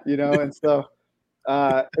did that, you know. And so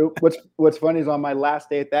what's funny is on my last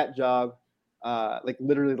day at that job, like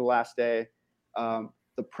literally the last day,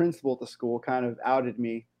 the principal at the school kind of outed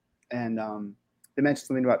me, and they mentioned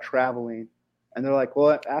something about traveling, and they're like,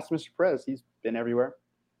 well, ask Mr. Perez, he's been everywhere.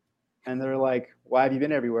 And they're like, why have you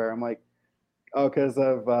been everywhere? I'm like, oh, because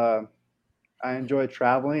of I enjoy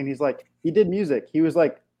traveling. And he's like, he did music, he was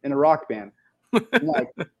like in a rock band. I'm like,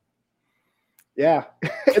 yeah.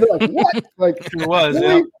 And they're like, what? Like, it was, really?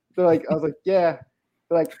 yeah. They're like, I was like, yeah.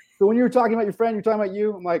 They're like, so when you were talking about your friend, you're talking about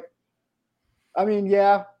you? I'm like, I mean,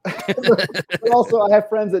 yeah. But also I have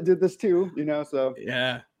friends that did this too, you know. So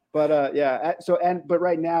yeah. But yeah. So but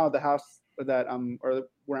right now the house that or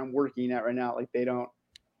where I'm working at right now, like they don't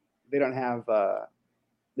have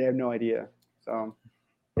they have no idea. So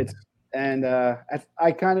it's, and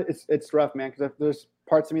I kind of, it's rough, man, because there's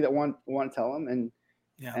parts of me that want to tell them, and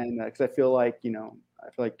because I feel like, you know,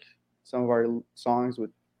 some of our songs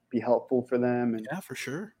would be helpful for them, and yeah, for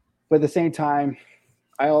sure. But at the same time,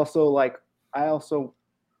 I also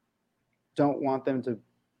don't want them to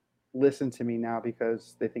listen to me now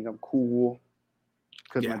because they think I'm cool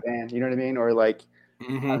because of my band, you know what I mean? Or like, I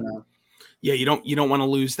don't know. Yeah, you don't want to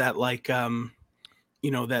lose that, like, you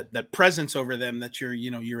know, that presence over them, that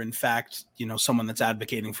you're in fact, you know, someone that's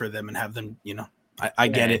advocating for them and have them, you know, I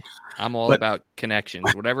get it. I'm all about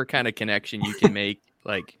connections, whatever kind of connection you can make.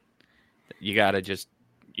 Like, you got to just,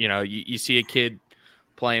 you know, you see a kid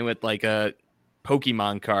playing with like a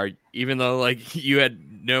Pokemon card, even though like you had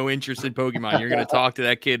no interest in Pokemon, you're going to talk to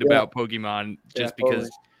that kid about Pokemon just because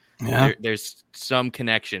there's some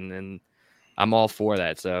connection, and I'm all for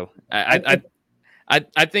that. So I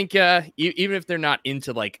think even if they're not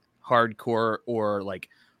into like hardcore or like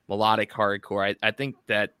melodic hardcore, I think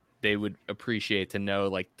that they would appreciate to know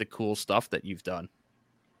like the cool stuff that you've done.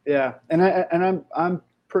 Yeah, and I'm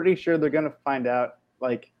pretty sure they're gonna find out.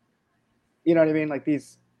 Like, you know what I mean? Like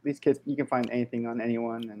these kids, you can find anything on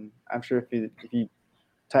anyone, and I'm sure if you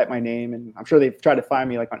type my name, and I'm sure they've tried to find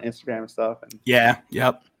me like on Instagram and stuff. And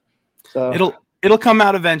yep. So it'll come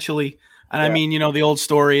out eventually. And I mean, you know, the old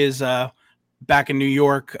story is back in New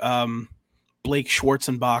York, Blake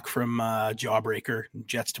Schwarzenbach from Jawbreaker,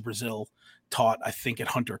 Jets to Brazil, taught, I think, at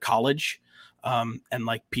Hunter College. And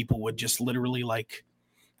like people would just literally like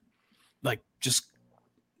just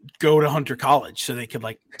go to Hunter College so they could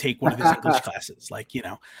like take one of his English classes, like, you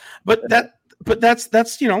know. But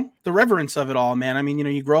that's, you know, the reverence of it all, man. I mean, you know,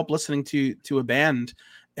 you grow up listening to a band,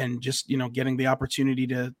 and just, you know, getting the opportunity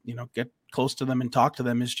to, you know, get close to them and talk to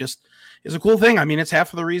them is a cool thing. I mean, it's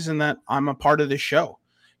half of the reason that I'm a part of this show,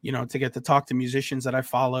 you know, to get to talk to musicians that I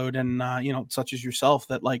followed, and you know, such as yourself,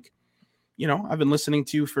 that like, you know, I've been listening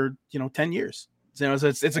to for, you know, 10 years. So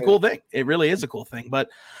it's a cool thing. It really is a cool thing. But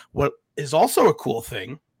what is also a cool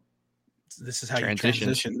thing This is how you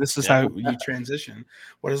Transitions. transition. This is how you transition.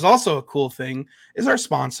 What is also a cool thing is our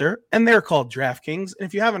sponsor, and they're called DraftKings. And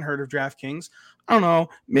if you haven't heard of DraftKings, I don't know,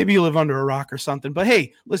 maybe you live under a rock or something. But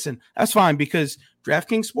hey, listen, that's fine, because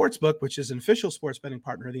DraftKings Sportsbook, which is an official sports betting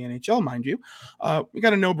partner of the NHL, mind you, we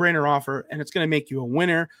got a no-brainer offer, and it's going to make you a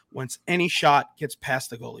winner once any shot gets past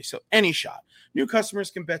the goalie. So any shot. New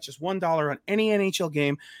customers can bet just $1 on any NHL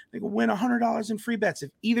game. They can win $100 in free bets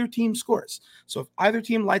if either team scores. So if either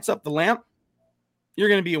team lights up the lamp, you're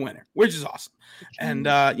going to be a winner, which is awesome. And,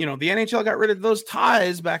 the NHL got rid of those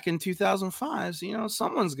ties back in 2005. So,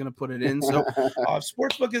 someone's going to put it in. So if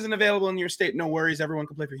Sportsbook isn't available in your state, no worries. Everyone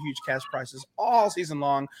can play for huge cash prizes all season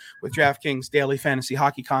long with DraftKings daily fantasy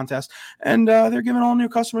hockey contest. And they're giving all new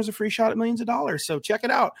customers a free shot at millions of dollars. So check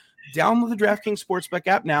it out. Download the DraftKings Sportsbook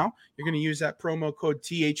app now. You're going to use that promo code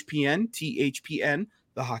THPN,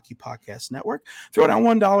 the Hockey Podcast Network. Throw down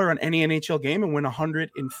 $1 on any NHL game and win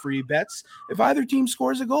 100 in free bets if either team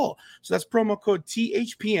scores a goal. So that's promo code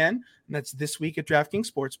THPN, and that's this week at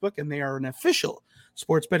DraftKings Sportsbook, and they are an official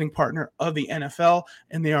sports betting partner of the NFL,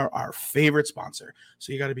 and they are our favorite sponsor.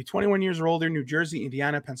 So you got to be 21 years or older, New Jersey,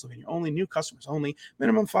 Indiana, Pennsylvania only, new customers only,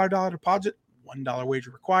 minimum $5 deposit, $1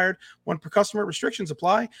 wager required, one per customer. Restrictions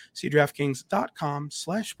apply. See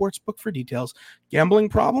DraftKings.com/sportsbook for details. Gambling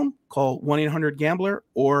problem? Call 1-800-GAMBLER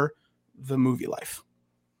or The Movie Life.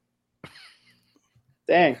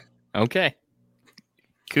 Dang. Okay.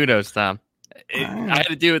 Kudos, Tom. I had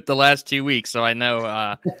to do it the last 2 weeks, so I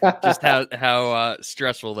know just how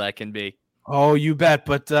stressful that can be. Oh, you bet.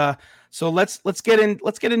 But so let's get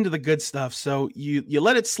into the good stuff. So you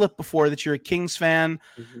let it slip before that you're a Kings fan,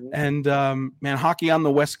 and man, hockey on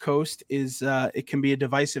the West Coast is it can be a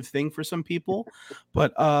divisive thing for some people.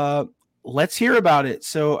 But let's hear about it.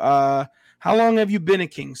 So how long have you been a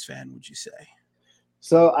Kings fan, would you say?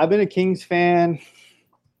 So I've been a Kings fan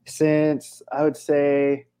since, I would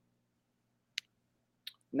say,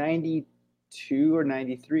 92 or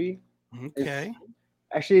 93. Okay.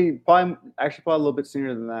 Actually, probably a little bit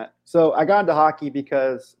sooner than that. So I got into hockey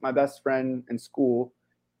because my best friend in school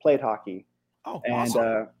played hockey. Oh, and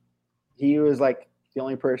awesome. He was like the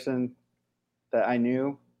only person that I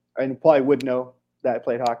knew and probably would know that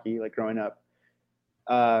played hockey like growing up.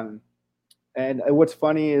 And what's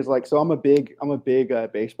funny is like, so I'm a big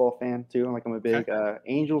baseball fan too. I'm a big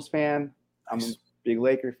Angels fan. Nice. I'm a big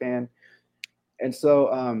Laker fan. And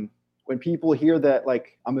so when people hear that,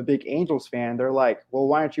 like, I'm a big Angels fan, they're like, well,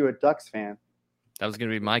 why aren't you a Ducks fan? That was going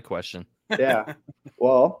to be my question. Yeah.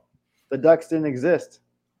 Well, the Ducks didn't exist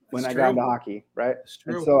when I got into hockey, right? It's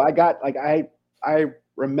true. And so I got, like, I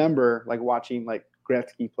remember, like, watching, like,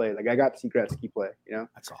 Gretzky play. Like, I got to see Gretzky play,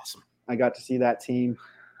 That's awesome. I got to see that team.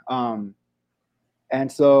 And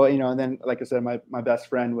so, and then, like I said, my best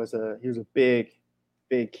friend he was a big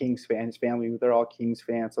Kings fan. His family, they're all Kings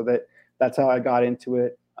fans. So that's how I got into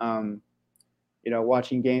it.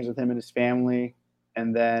 Watching games with him and his family.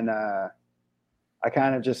 And then I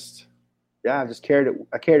kind of just carried it.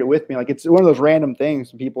 I carried it with me. Like, it's one of those random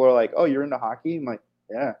things. People are like, oh, you're into hockey? I'm like,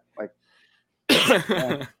 yeah. Like,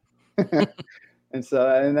 yeah.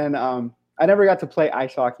 And then I never got to play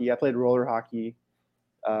ice hockey. I played roller hockey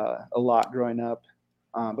a lot growing up.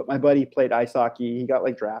 But my buddy played ice hockey. He got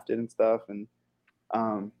like drafted and stuff.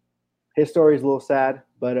 And his story is a little sad,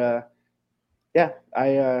 but yeah,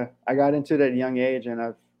 I got into it at a young age,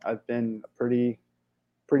 and I've been a pretty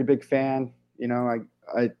big fan.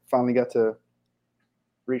 I finally got to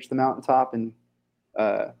reach the mountaintop in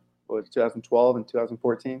 2012 and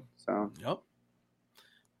 2014. So yep.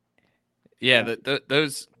 Yeah,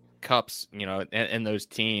 those cups, and those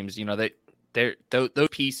teams, those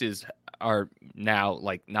pieces are now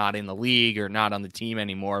like not in the league or not on the team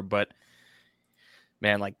anymore. But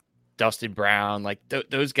man, like Dustin Brown, like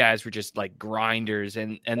those guys were just like grinders,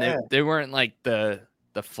 and they weren't like the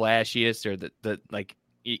flashiest or the like.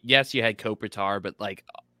 Yes, you had Kopitar, but like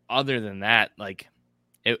other than that, like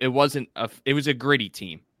it wasn't it was a gritty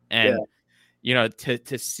team, and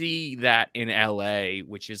to see that in LA,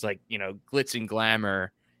 which is like glitz and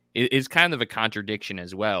glamour, is kind of a contradiction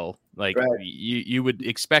as well. Like you would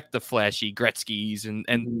expect the flashy Gretzky's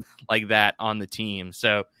and like that on the team.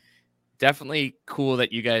 So definitely cool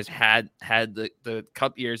that you guys had the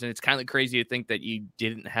cup years, and it's kind of crazy to think that you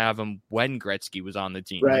didn't have them when Gretzky was on the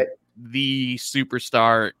team. Right. Like, the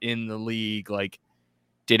superstar in the league, like,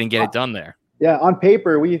 didn't get it done there. Yeah, on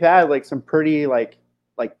paper, we've had like some pretty like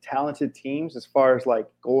talented teams as far as like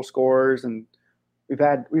goal scorers, and we've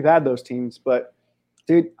had those teams. But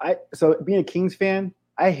dude, so being a Kings fan,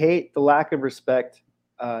 I hate the lack of respect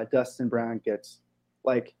Dustin Brown gets.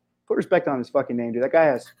 Like, put respect on his fucking name, dude. That guy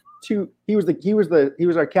has two. He was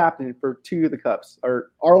our captain for 2 of the cups,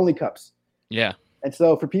 or our only cups. Yeah. And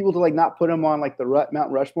so for people to like not put him on like the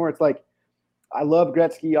Mount Rushmore, it's like, I love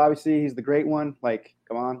Gretzky. Obviously, he's the great one. Like,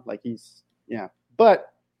 come on, like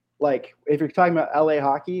But like, if you're talking about LA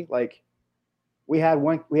hockey, like we had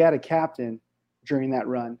a captain during that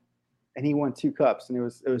run, and he won 2 cups, and it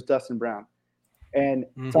was Dustin Brown. And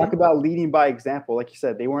talk about leading by example. Like you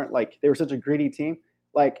said, they were such a gritty team.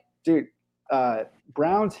 Like, dude,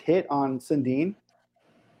 Brown's hit on Sundin,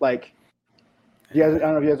 like, I don't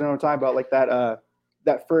know if you guys know what I'm talking about, like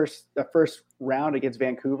that first round against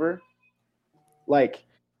Vancouver. Like,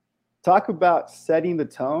 talk about setting the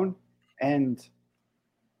tone, and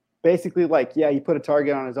basically, like, yeah, he put a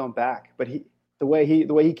target on his own back, but the way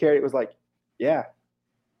he carried it was like, yeah,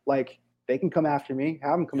 like, they can come after me,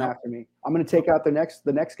 have them come after me. I'm going to take out the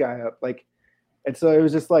next guy up. Like, and so it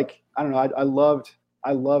was just like, I don't know.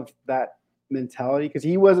 I loved that mentality, because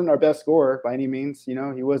he wasn't our best scorer by any means. You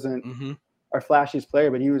know, he wasn't our flashiest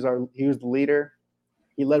player, but he was the leader.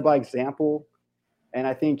 He led by example. And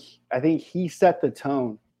I think he set the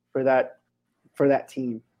tone for that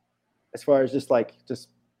team, as far as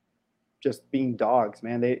just being dogs,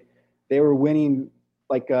 man. They were winning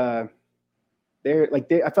like I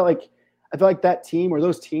felt like that team, or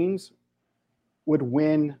those teams, would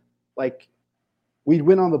win, like, we'd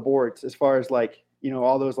win on the boards, as far as like, you know,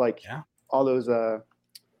 all those I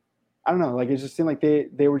don't know, like, it just seemed like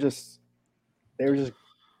they were just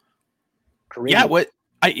great.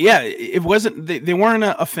 Yeah, it wasn't, they weren't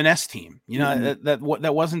a finesse team, you know. That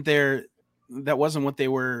wasn't what they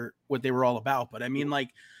were all about. But I mean, like,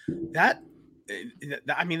 that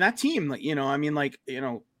team, like, you know, I mean, like, you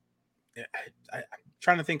know, I'm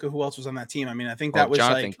trying to think of who else was on that team. I mean, I think that was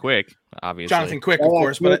Jonathan like Quick, obviously. Jonathan Quick, of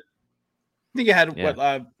course, but I think you had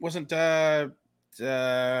wasn't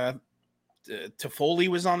Toffoli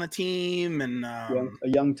was on the team, and a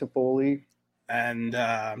young Toffoli. And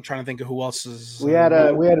I'm trying to think of who else is. We had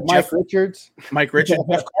Mike Richards. Mike Richards,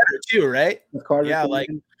 Jeff Carter too, right? Jeff Carter, yeah, like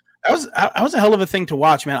that was a hell of a thing to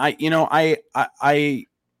watch, man. I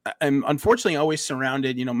am unfortunately always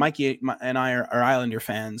surrounded. You know, Mikey and I are Islander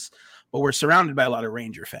fans, but we're surrounded by a lot of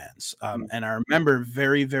Ranger fans. And I remember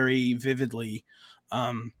very, very vividly,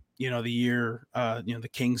 you know, the year you know, the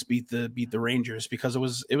Kings beat the Rangers, because it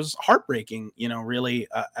was heartbreaking, you know, really,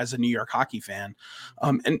 as a New York hockey fan.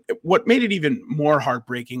 And what made it even more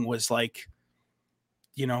heartbreaking was, like,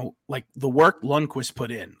 you know, like, the work Lundqvist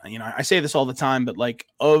put in. You know, I say this all the time, but like,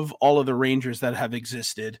 of all of the Rangers that have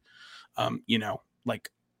existed, you know, like,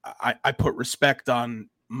 I put respect on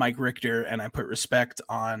Mike Richter, and I put respect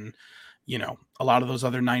on, you know, a lot of those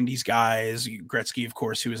other 90s guys, Gretzky, of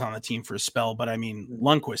course, who was on the team for a spell. But I mean,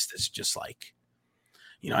 Lundqvist is just like,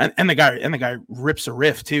 you know, and the guy rips a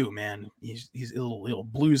riff too, man. He's a little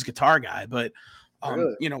blues guitar guy, but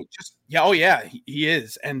really? You know, just, yeah, oh yeah, he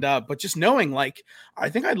is. And but just knowing, like, I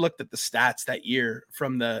think I looked at the stats that year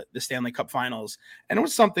from the Stanley Cup Finals, and it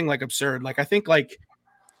was something like absurd. Like, I think, like,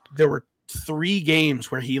 there were 3 games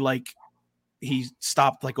where he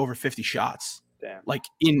stopped like over 50 shots. Damn. Like,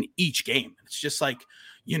 in each game. It's just like,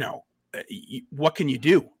 you know, what can you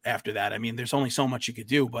do after that? I mean, there's only so much you could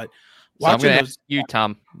do. But I'm going to ask you,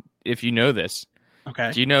 Tom, if you know this.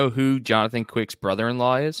 Okay. Do you know who Jonathan Quick's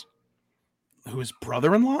brother-in-law is? Who his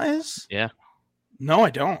brother-in-law is? Yeah. No, I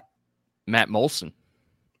don't. Matt Moulson.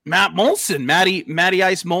 Matt Moulson, Matty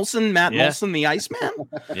Ice Moulson, Matt Moulson, the Iceman.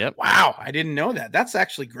 Yep. Wow, I didn't know that. That's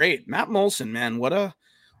actually great. Matt Moulson, man, what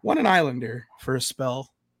an Islander for a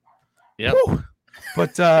spell. Yep. Woo.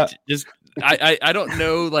 But just I don't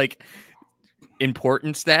know, like,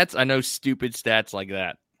 important stats. I know stupid stats like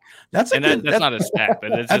that. That's not a stat,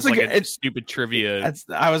 but it's just like a stupid trivia.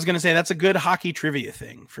 I was gonna say that's a good hockey trivia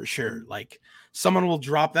thing for sure. Like, someone will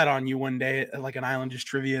drop that on you one day at like an Islanders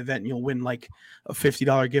trivia event, and you'll win like a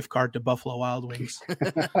 $50 gift card to Buffalo Wild Wings.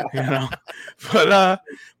 You know, but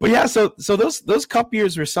yeah. So those cup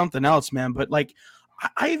years were something else, man. But like,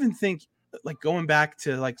 I even think, like, going back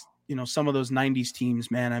to, like, you know, some of those 90s teams,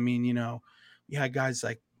 man. I mean, you know, you had guys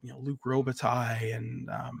like, you know, Luc Robitaille, and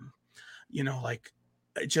you know, like,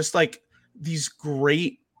 just like these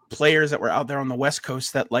great players that were out there on the West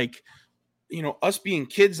Coast that, like, you know, us being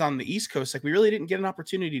kids on the East Coast, like, we really didn't get an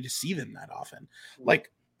opportunity to see them that often.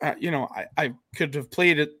 Like, you know, I could have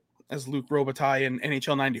played it as Luc Robitaille in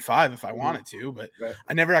NHL 95 if I wanted to, but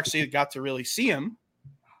I never actually got to really see him.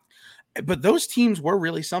 But those teams were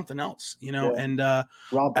really something else, you know. And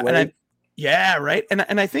Rob Blake. Yeah, right.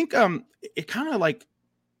 And I think it kind of, like,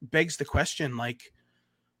 begs the question, like,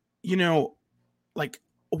 you know, like,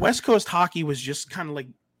 West Coast hockey was just kind of like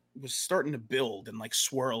was starting to build and like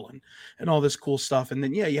swirl and all this cool stuff. And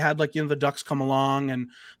then, yeah, you had like, the Ducks come along and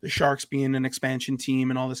the Sharks being an expansion team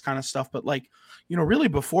and all this kind of stuff. But like, really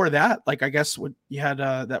before that, like, I guess what you had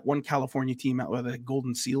that one California team out with the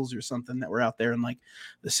Golden Seals or something that were out there in like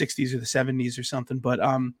the 60s or the 70s or something. But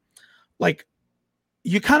like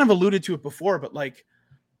you kind of alluded to it before, but like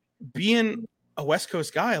being a West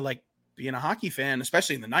Coast guy, like being a hockey fan,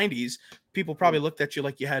 especially in the 90s, people probably looked at you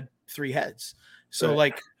like you had 3 heads. So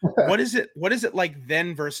like, what is it like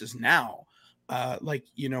then versus now? Like,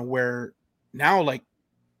 where now like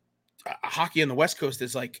hockey in the West Coast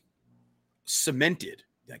is like cemented,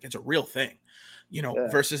 like it's a real thing,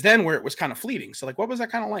 versus then where it was kind of fleeting. So like, what was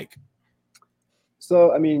that kind of like?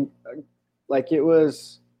 So, I mean, like it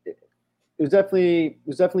was definitely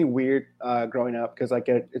weird growing up. Cause like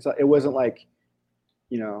it wasn't like,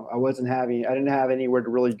 I didn't have anywhere to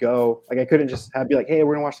really go. Like I couldn't just be like, hey,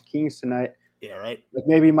 we're gonna watch the Kings tonight. Yeah, right. Like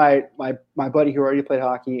maybe my buddy who already played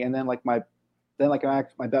hockey, and then like my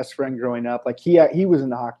best friend growing up, like he was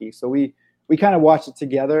into hockey, so we kind of watched it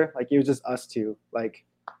together. Like it was just us two. Like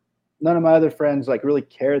none of my other friends like really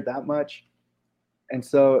cared that much, and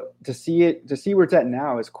so to see where it's at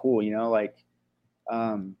now is cool. Like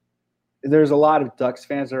there's a lot of Ducks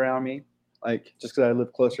fans around me, like just because I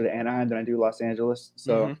live closer to Anaheim than I do Los Angeles,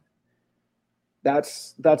 so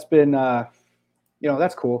that's been.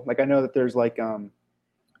 That's cool. Like I know that there's like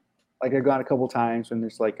I've gone a couple times when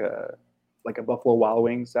there's like a Buffalo Wild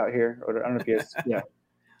Wings out here, or I don't know if you guys, yeah.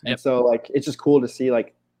 And so like it's just cool to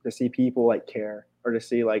see people like care, or to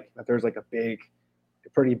see like that there's like a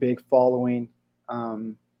pretty big following.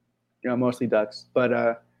 Mostly Ducks,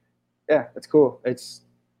 but yeah, it's cool. It's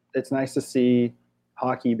nice to see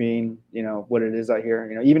hockey being what it is out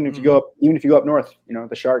here. Even if you go up north,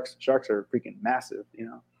 the Sharks are freaking massive.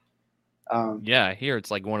 Yeah, I hear it's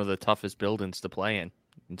like one of the toughest buildings to play in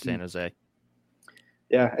San Jose.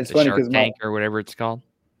 Yeah, it's the funny Shark because Tank or whatever it's called.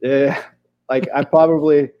 Yeah, like I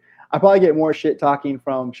probably get more shit talking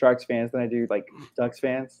from Sharks fans than I do like Ducks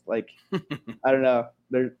fans. Like I don't know,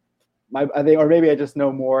 I think, or maybe I just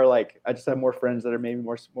know more. Like I just have more friends that are maybe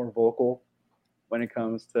more vocal when it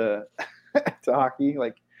comes to to hockey.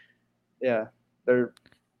 Like yeah, they're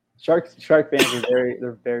Shark fans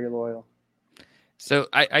they're very loyal. So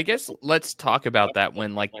I guess let's talk about that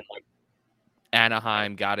when like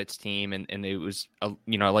Anaheim got its team and it was,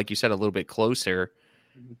 like you said, a little bit closer.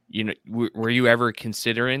 Were you ever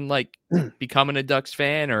considering like becoming a Ducks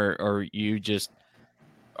fan, or you just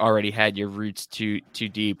already had your roots too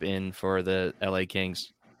deep in for the LA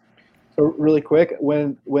Kings? So really quick,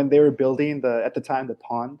 when they were building at the time the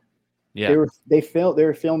pond, they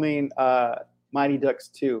were filming Mighty Ducks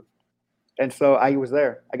 2. And so I was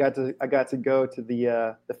there. I got to go to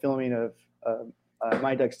the filming of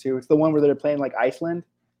Mighty Ducks 2. It's the one where they're playing like Iceland.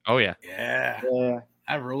 Oh yeah,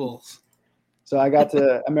 that rules. So I got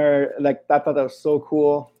to. I thought that was so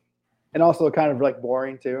cool, and also kind of like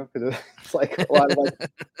boring too, because it's like a lot of like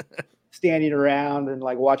standing around and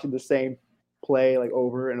like watching the same play like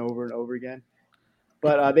over and over and over again.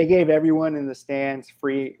 But they gave everyone in the stands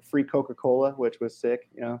free Coca-Cola, which was sick.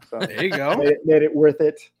 So there you go. Made it worth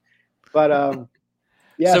it. But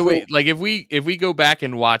yeah. So wait, like if we go back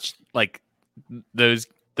and watch like those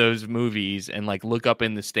movies and like look up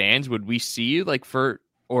in the stands, would we see you like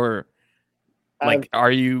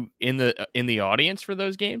are you in the audience for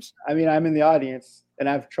those games? I mean, I'm in the audience, and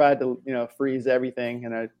I've tried to freeze everything,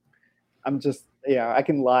 and I'm just I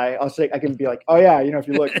can lie. I can be like, oh yeah, if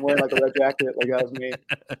you look, I'm wearing like a red jacket, like that was me.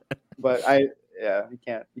 But you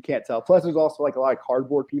can't tell. Plus, there's also like a lot of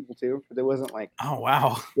cardboard people too, because it wasn't like. Oh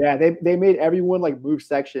wow. Yeah, they made everyone like move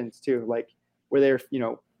sections too, like where they're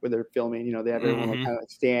where they're filming. They have everyone like kind of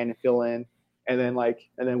stand and fill in, and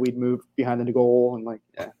then we'd move behind the goal and like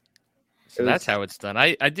yeah. So that's how it's done.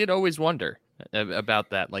 I did always wonder about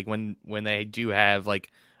that, like when they do have like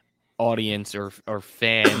audience or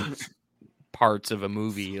fan parts of a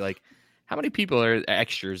movie, like. How many people are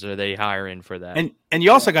extras are they hiring for that? And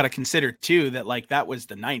you also got to consider too that like that was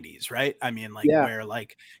the 90s, right? I mean, like where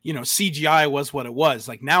like CGI was what it was.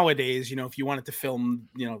 Like nowadays, if you wanted to film,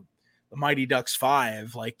 the Mighty Ducks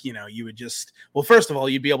 5, like you would just first of all,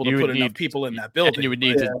 you'd be able to put enough people in that building. And you would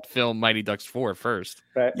need to film Mighty Ducks 4 first.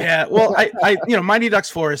 Right. Yeah. Well, I Mighty Ducks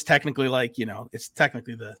 4 is technically like it's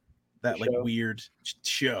technically that like weird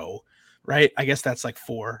show. Right. I guess that's like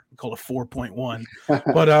 4, called a 4.1.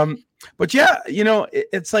 But yeah,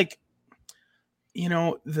 it's like,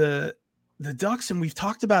 the Ducks, and we've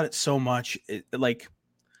talked about it so much.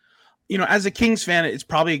 As a Kings fan, it's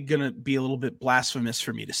probably going to be a little bit blasphemous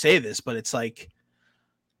for me to say this, but it's like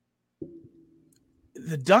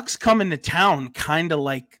the Ducks come into town kind of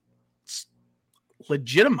like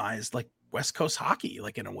legitimized like West Coast hockey,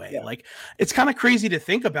 like in a way. Yeah. Like it's kind of crazy to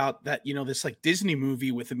think about that, this like Disney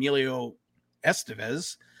movie with Emilio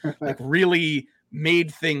Estevez like really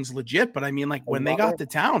made things legit. But I mean, like when they got to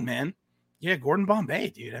town, man, yeah, Gordon Bombay,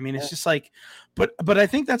 dude. I mean, it's just like, but I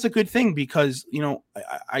think that's a good thing because,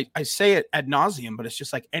 I say it ad nauseum, but it's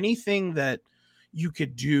just like anything that you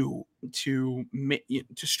could do to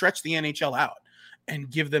stretch the NHL out and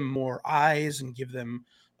give them more eyes and give them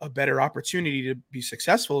a better opportunity to be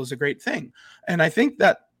successful is a great thing. And I think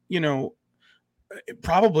that,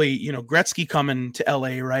 probably, Gretzky coming to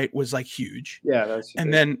LA, right, was like huge. Yeah. That's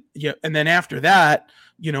and then after that,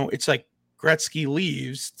 it's like Gretzky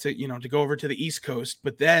leaves to go over to the East Coast,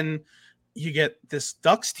 but then you get this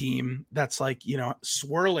Ducks team that's like,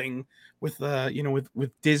 swirling with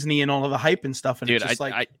with Disney and all of the hype and stuff. And dude, it's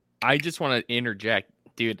just I just want to interject,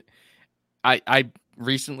 dude. I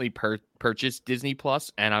recently purchased Disney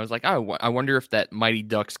Plus, and I was like, oh, I wonder if that Mighty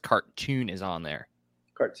Ducks cartoon is on there.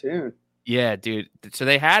 Cartoon. Yeah, dude. So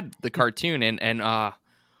they had the cartoon, and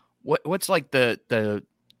what's like the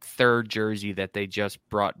third jersey that they just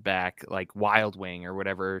brought back, like Wild Wing or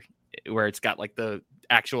whatever, where it's got like the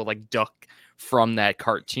actual like duck from that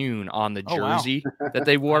cartoon on the jersey that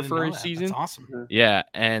they wore for a season. That's awesome. Yeah,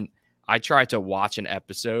 and I tried to watch an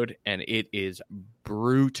episode, and it is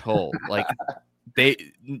brutal. Like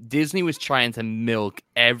Disney was trying to milk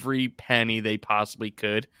every penny they possibly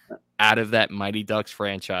could out of that Mighty Ducks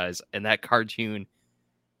franchise, and that cartoon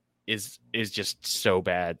is just so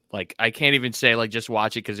bad. Like I can't even say like just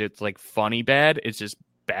watch it because it's like funny bad. It's just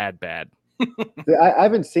bad. I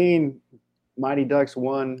haven't seen Mighty Ducks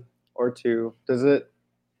 1 or 2. Does it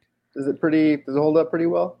hold up pretty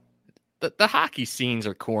well? The hockey scenes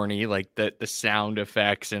are corny, like the sound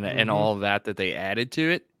effects and all of that they added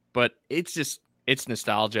to it. But it's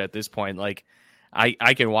nostalgia at this point. Like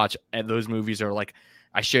I can watch those movies, or like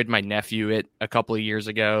I showed my nephew it a couple of years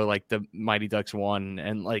ago, like the Mighty Ducks 1,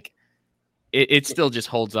 and like it still just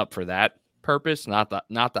holds up for that purpose, not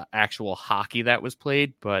the actual hockey that was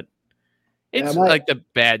played, but it's like the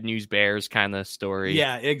Bad News Bears kind of story.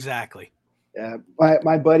 Yeah, exactly. Yeah,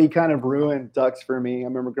 my buddy kind of ruined Ducks for me. I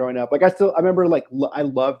remember growing up. Like I remember like I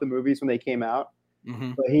loved the movies when they came out,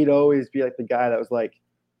 but he'd always be like the guy that was like,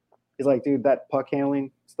 he's like, dude, that puck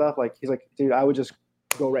handling stuff. Like he's like, dude, I would just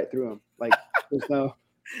go right through him. Like there's no,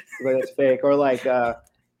 like that's fake. Or like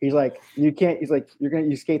he's like, you can't. He's like,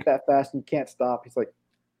 you skate that fast and you can't stop. He's like,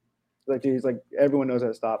 dude, he's like, everyone knows how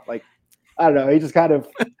to stop. Like I don't know. He just kind of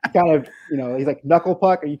he's like, knuckle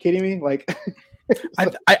puck. Are you kidding me? Like.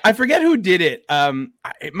 I forget who did it.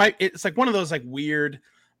 It's like one of those like weird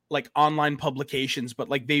like online publications, but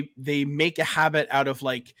like they make a habit out of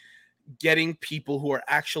like getting people who are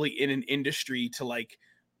actually in an industry to like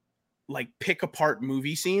pick apart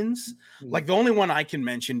movie scenes. Like the only one I can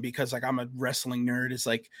mention, because like I'm a wrestling nerd, is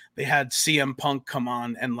like they had CM Punk come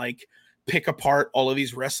on and like pick apart all of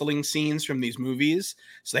these wrestling scenes from these movies.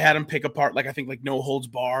 So they had him pick apart like I think like No Holds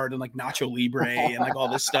Barred and like Nacho Libre and like all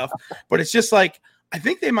this stuff. But it's just like I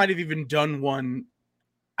think they might have even done one.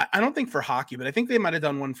 I don't think for hockey, but I think they might have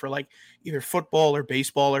done one for like either football or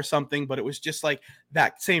baseball or something. But it was just like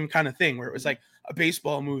that same kind of thing where it was like a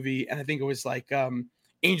baseball movie, and I think it was like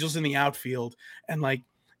Angels in the Outfield, and like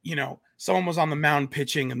someone was on the mound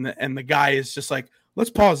pitching, and the guy is just like,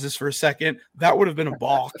 let's pause this for a second. That would have been a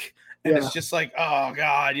balk. And it's just like, oh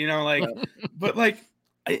God, like, but like,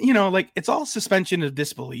 like it's all suspension of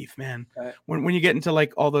disbelief, man. Right. When you get into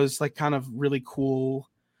like all those like kind of really cool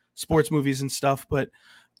sports movies and stuff. But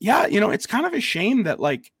yeah, it's kind of a shame that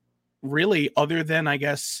like really, other than I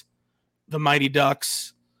guess the Mighty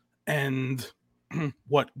Ducks and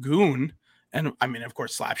Goon, and I mean of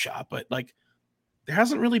course Slapshot, but like there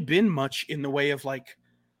hasn't really been much in the way of like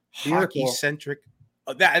hockey centric.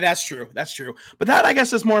 That's true. But that I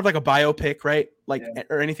guess is more of like a biopic, right? Like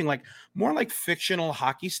or anything like more like fictional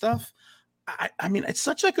hockey stuff. I mean, it's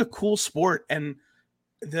such like a cool sport, and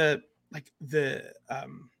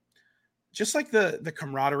just like the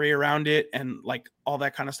camaraderie around it and like all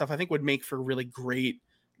that kind of stuff, I think would make for really great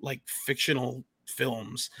like fictional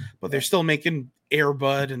films. But they're still making Air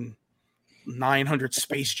Bud and 900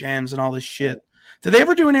 Space Jams and all this shit. Did they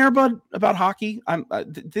ever do an Air Bud about hockey?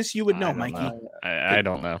 This you would know, Mikey. I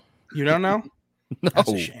don't know. You don't know? No.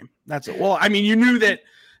 That's a shame. Well, I mean, you knew that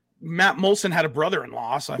Matt Molson had a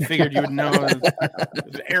brother-in-law, so I figured you would know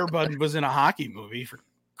that Air Bud was in a hockey movie, for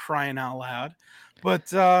crying out loud.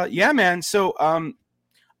 But yeah, man. So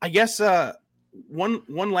I guess one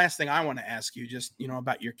last thing I want to ask you, just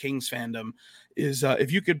about your Kings fandom, is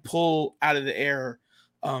if you could pull out of the air,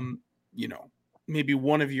 maybe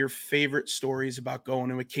one of your favorite stories about going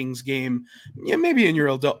to a Kings game, maybe in your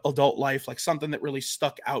adult life, like something that really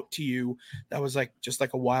stuck out to you that was like just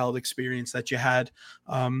like a wild experience that you had,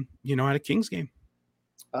 at a Kings game.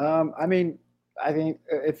 I mean, I think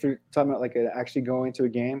if you're talking about like actually going to a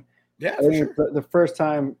game, yeah, I think the first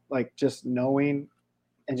time, like just knowing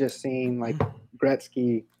and just seeing like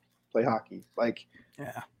Gretzky play hockey, like,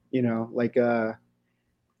 like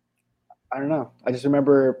I don't know. I just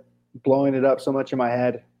remember blowing it up so much in my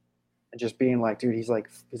head and just being like, dude, he's like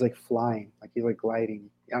flying, like he's like gliding.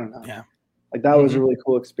 I don't know. Yeah. Like that was a really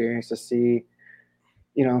cool experience to see,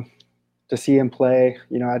 to see him play.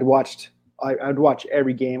 I'd watch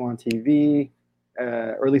every game on TV,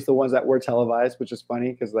 or at least the ones that were televised, which is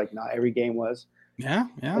funny because like not every game was. Yeah.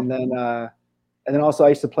 Yeah. And then also I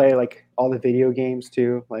used to play like all the video games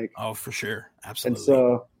too. Like, oh, for sure. Absolutely. And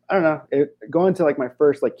so I don't know, going to like my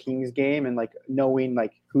first like Kings game and like knowing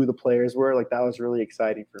like who the players were, like that was really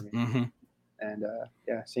exciting for me. Mm-hmm. And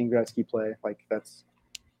seeing Gretzky play, like that's.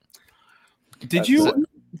 Did you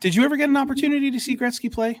ever get an opportunity to see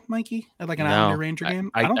Gretzky play, Mikey, at like an Islander Ranger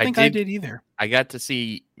game? I don't think I did either. I got to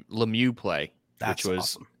see Lemieux play, which was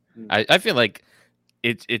awesome. I feel like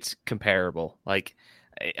it's comparable. Like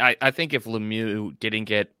I think if Lemieux didn't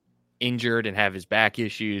get injured and have his back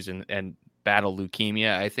issues and battle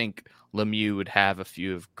leukemia, I think Lemieux would have a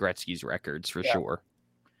few of Gretzky's records for sure.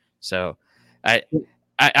 So I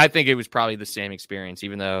think it was probably the same experience,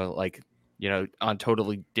 even though like, on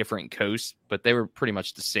totally different coasts, but they were pretty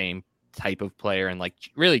much the same type of player and like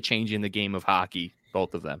really changing the game of hockey,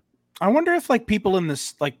 both of them. I wonder if like people in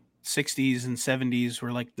this like 60s and 70s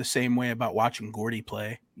were like the same way about watching Gordy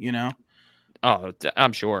play, Oh,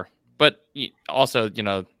 I'm sure. But also,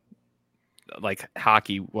 like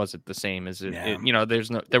hockey wasn't the same as it,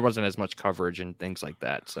 there wasn't as much coverage and things like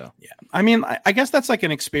that. So, yeah, I mean, I guess that's like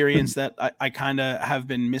an experience that I kind of have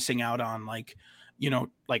been missing out on, like,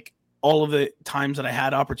 like all of the times that I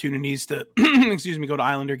had opportunities to, go to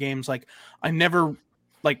Islander games. Like I never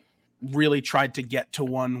like really tried to get to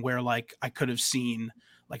one where like I could have seen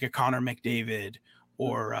like a Connor McDavid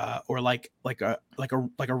or like a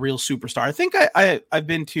real superstar. I think I've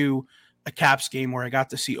been to a Caps game where I got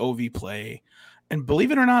to see Ovi play, and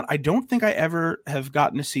believe it or not, I don't think I ever have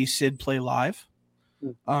gotten to see Sid play live.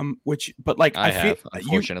 But like I have,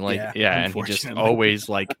 unfortunately, and he just always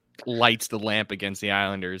like lights the lamp against the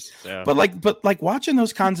Islanders. So. But like watching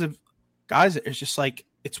those kinds of guys, it's just like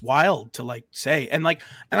it's wild to like say, and I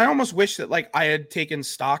almost wish that like I had taken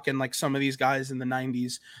stock in like some of these guys in the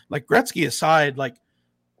 '90s, like Gretzky aside, like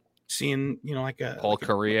seeing like a Paul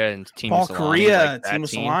Kariya and Paul Kariya, Timo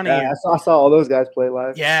Solani. Yeah, I saw all those guys play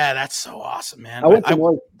live. Yeah, that's so awesome, man. I went to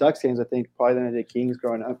more Ducks games, I think, probably than I did Kings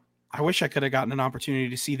growing up. I wish I could have gotten an opportunity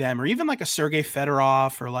to see them, or even like a Sergei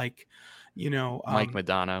Fedorov, or like, Mike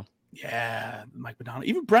Modano. Yeah, Mike Modano.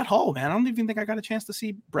 Even Brett Hull, man. I don't even think I got a chance to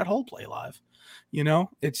see Brett Hull play live.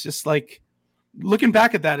 It's just like looking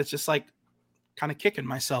back at that, it's just like kind of kicking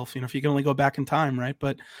myself, if you can only go back in time, right?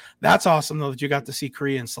 But that's awesome though that you got to see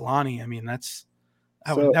Kariya and Solani. I mean, that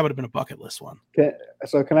would have been a bucket list one. Can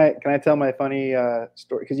I tell my funny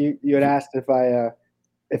story? Because you had asked if I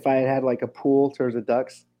had like a pool towards the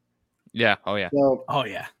Ducks. Yeah. Oh yeah.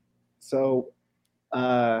 So,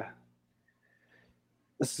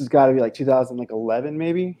 this has got to be like 2011,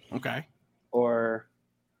 maybe. Okay. Or,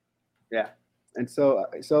 yeah. And so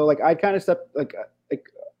like I kind of stepped like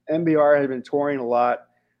MBR had been touring a lot,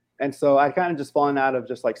 and so I kind of just fallen out of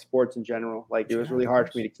just like sports in general. Like it was really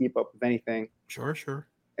hard for me to keep up with anything. Sure.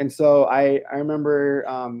 And so I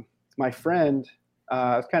remember my friend,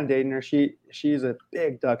 I was kind of dating her. She's a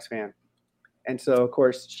big Ducks fan. And so, of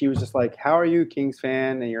course, she was just like, how are you, Kings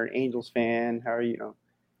fan? And you're an Angels fan. How are you?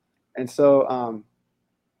 And so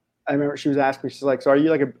I remember she was asking me, she's like, so are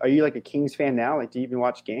you like a Kings fan now? Like, do you even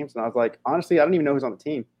watch games? And I was like, honestly, I don't even know who's on the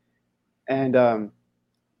team. And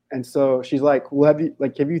so she's like, well, have you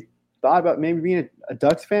thought about maybe being a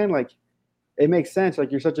Ducks fan? Like, it makes sense.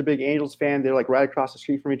 Like, you're such a big Angels fan. They're like right across the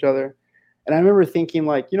street from each other. And I remember thinking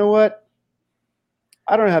like, you know what?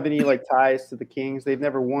 I don't have any like ties to the Kings. They've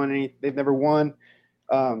never won.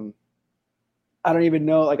 I don't even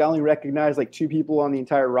know. Like I only recognize like two people on the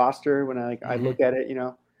entire roster when I look at it, And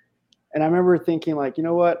I remember thinking like, you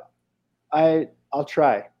know what? I'll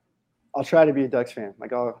try to be a Ducks fan.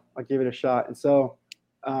 Like I'll give it a shot. And so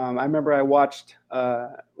I remember I watched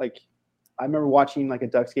watching like a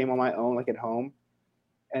Ducks game on my own, like at home.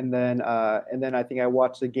 And then I think I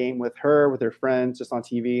watched the game with her friends just on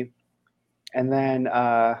TV. And then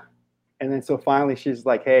so finally she's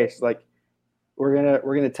like, hey, she's like, we're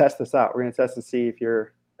gonna test this out. We're gonna test to see if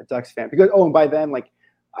you're a Ducks fan. Because and by then like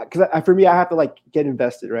because for me, I have to like get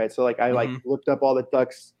invested, right? So like I like Mhm. looked up all the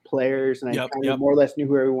Ducks players, and I Yep, kind yep. of more or less knew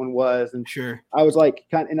who everyone was, and Sure. I was like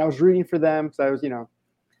and I was rooting for them because I was,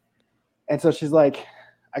 and so she's like,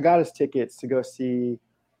 I got us tickets to go see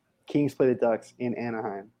Kings play the Ducks in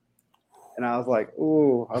Anaheim, and I was like,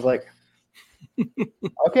 ooh, I was like,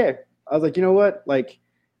 okay, I was like, you know what, like,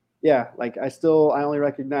 yeah, like I only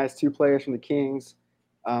recognize 2 players from the Kings.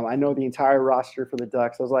 I know the entire roster for the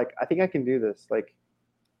Ducks. I was like, I think I can do this, like.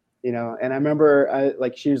 And I remember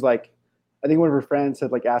she was like, I think one of her friends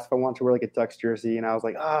had like asked if I wanted to wear like a Ducks jersey, and I was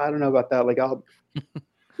like, I don't know about that. Like I'll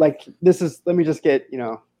like let me just get,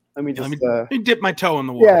 let me just let me dip my toe in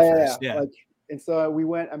the water first. Yeah. Like, and so I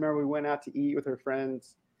remember we went out to eat with her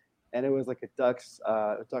friends, and it was like a Ducks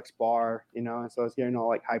bar, and so I was getting all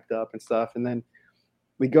like hyped up and stuff. And then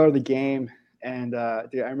we go to the game, and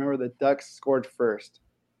dude, I remember the Ducks scored first,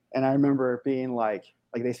 and I remember being like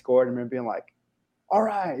they scored, and I remember being like, all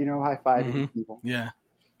right, high fiving people. Yeah.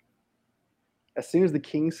 As soon as the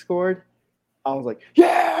Kings scored, I was like,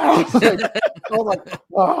 yeah. I was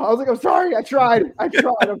like, I'm sorry. I tried. I'm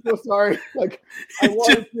so sorry. Like, I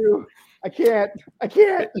wanted to. I can't.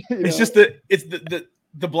 It's just the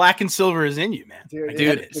black and silver is in you, man.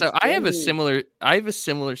 Dude. So I have a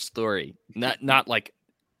similar story. Not like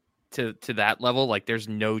to that level. Like, there's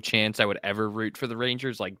no chance I would ever root for the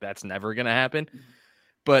Rangers. Like, that's never gonna happen.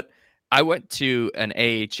 But I went to an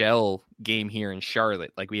AHL game here in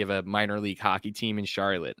Charlotte. Like, we have a minor league hockey team in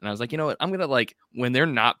Charlotte. And I was like, you know what? I'm going to, like, when they're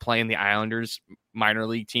not playing the Islanders minor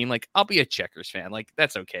league team, like, I'll be a Checkers fan. Like,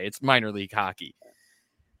 that's okay. It's minor league hockey.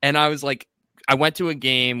 And I was like, I went to a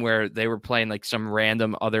game where they were playing, like, some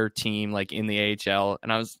random other team, like, in the AHL.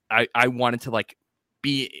 And I wanted to, like,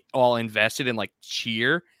 be all invested and, like,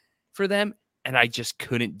 cheer for them. And I just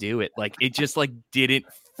couldn't do it. Like, it just, like, didn't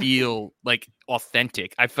feel like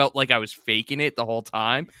authentic. I felt like I was faking it the whole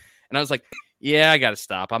time, and I was like, yeah, I gotta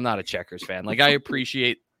stop. I'm not a Checkers fan. Like, I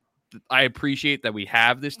appreciate that we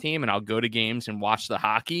have this team, and I'll go to games and watch the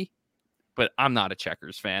hockey, but I'm not a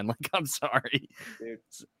Checkers fan. Like, I'm sorry, dude.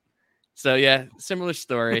 So yeah, similar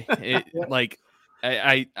story. Like,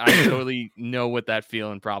 I totally know what that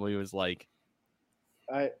feeling probably was like.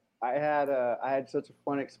 I had such a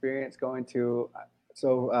fun experience going to.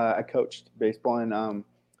 So I coached baseball, and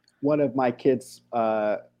one of my kids,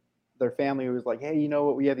 their family was like, "Hey, you know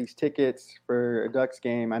what? We have these tickets for a Ducks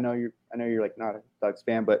game. I know you're like not a Ducks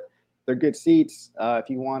fan, but they're good seats. If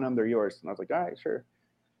you want them, they're yours." And I was like, "All right, sure."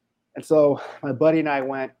 And so my buddy and I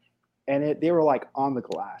went, and they were like on the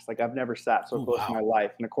glass. Like, I've never sat so close in my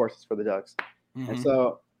life, and of course it's for the Ducks. And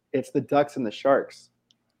so it's the Ducks and the Sharks.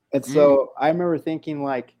 And so I remember thinking,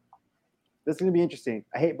 like, this is gonna be interesting.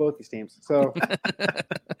 I hate both these teams. So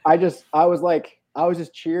I was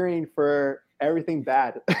just cheering for everything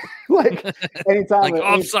bad. Like, anytime, like,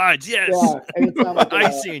 offsides, yes. Yeah, anytime like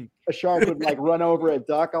a shark would like run over a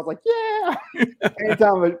duck, I was like, yeah.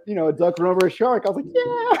 Anytime a duck run over a shark, I was like,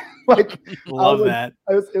 yeah. Like, love that.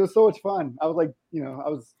 It was so much fun. I was like, I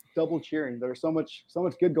was double cheering. There was so much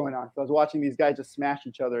good going on. So I was watching these guys just smash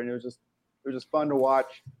each other, and it was just fun to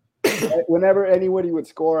watch. Whenever anybody would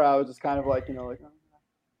score, I was just kind of like, like,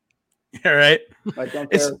 all right. Like,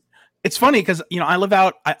 don't care. It's funny because I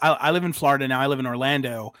live in Florida now. I live in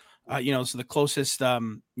Orlando. So the closest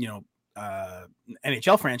NHL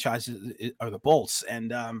franchises are the Bolts,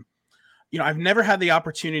 and I've never had the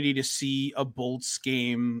opportunity to see a Bolts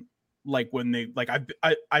game like when they like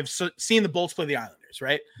I've seen the Bolts play the Islanders,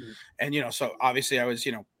 right? And so obviously I was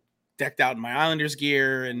decked out in my Islanders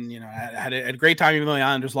gear, and I had a great time even though the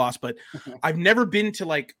Islanders lost. But I've never been to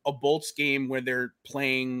like a Bolts game where they're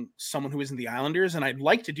playing someone who isn't the Islanders, and I'd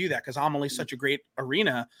like to do that because Amelie's such a great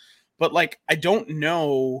arena. But like, I don't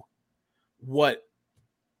know what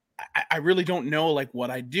I really don't know like what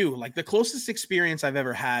I do. Like, the closest experience I've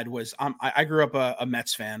ever had was I grew up a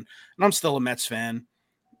Mets fan, and I'm still a Mets fan.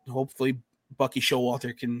 Hopefully Bucky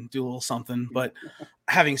Showalter can do a little something. But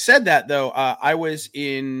having said that, though, I was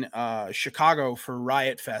in Chicago for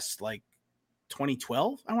Riot Fest like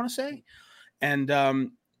 2012, I want to say. And,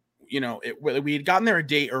 we had gotten there a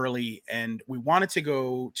day early, and we wanted to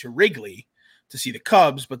go to Wrigley to see the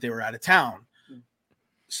Cubs, but they were out of town.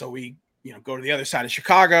 So we, go to the other side of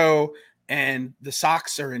Chicago, and the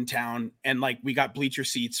Sox are in town, and like we got bleacher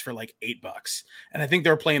seats for like $8. And I think they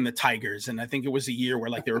were playing the Tigers. And I think it was a year where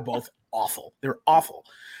like they were both awful. They were awful.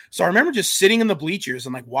 So I remember just sitting in the bleachers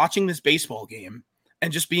and like watching this baseball game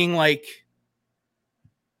and just being like,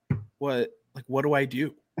 what do I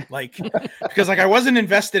do? Like, because like I wasn't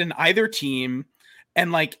invested in either team,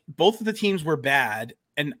 and like both of the teams were bad.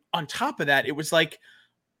 And on top of that, it was like,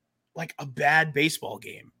 like a bad baseball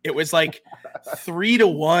game. It was like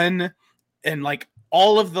 3-1, and like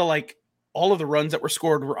all of the runs that were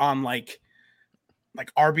scored were on like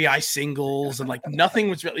RBI singles, and like nothing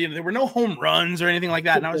was really, there were no home runs or anything like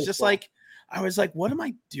that. And I was just like, what am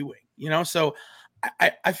I doing? So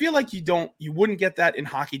I feel like you wouldn't get that in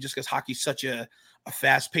hockey just because hockey's such a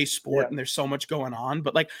fast-paced sport and there's so much going on.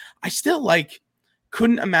 But like, I still like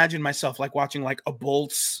couldn't imagine myself like watching like a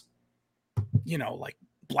Bolts, like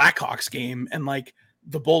Blackhawks game, and like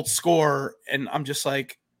the Bolts score, and I'm just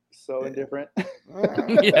like so indifferent.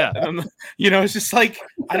 Yeah. It's just like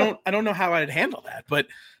I don't know how I'd handle that. But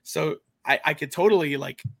so I could totally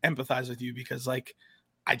like empathize with you, because like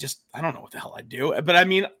I don't know what the hell I'd do. But I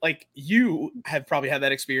mean, like, you have probably had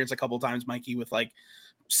that experience a couple of times, Mikey, with like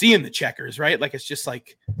seeing the checkers, right? Like, it's just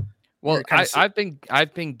like, well, I've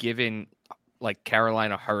been given like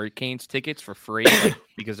Carolina Hurricanes tickets for free, like,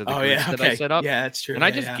 because of the groups that I set up. Yeah, that's true. And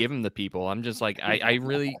I just give them to people. I'm just like, I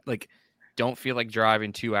really like don't feel like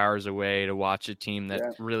driving 2 hours away to watch a team that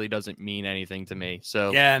really doesn't mean anything to me.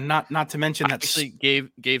 So yeah, not to mention that actually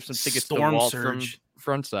gave some tickets to Storm Walt Surge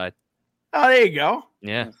from Frontside. Oh, there you go.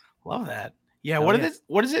 Yeah, love that. Yeah, what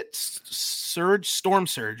is it? Storm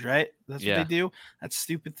Surge, right? That's what they do. That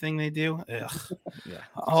stupid thing they do. Ugh. Yeah.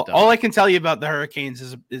 All I can tell you about the Hurricanes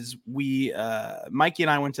is we Mikey and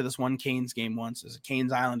I went to this one Canes game once. It was a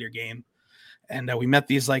Canes Islander game, and we met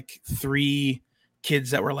these like 3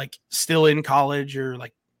 kids that were like still in college, or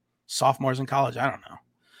like sophomores in college. I don't know.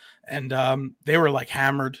 And they were like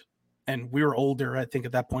hammered, and we were older. I think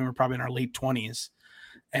at that point we were probably in our late 20s,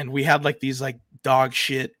 and we had like these like dog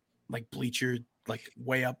shit, like bleacher, like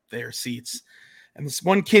way up there seats. And this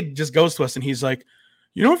one kid just goes to us and he's like,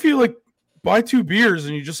 if you like buy 2 beers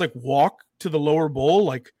and you just like walk to the lower bowl,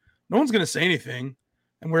 like no one's going to say anything.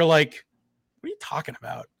 And we're like, what are you talking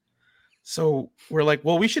about? So we're like,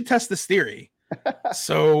 well, we should test this theory.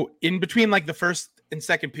 So in between like the first and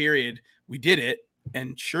second period, we did it.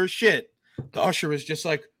 And sure as shit, the usher was just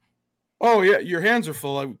like, oh yeah, your hands are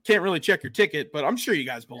full. I can't really check your ticket, but I'm sure you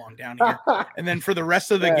guys belong down here. And then for the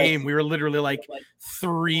rest of the game, we were literally like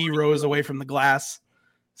 3 rows away from the glass.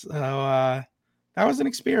 So that was an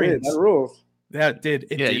experience. That rules. That did.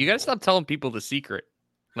 It did. You gotta stop telling people the secret.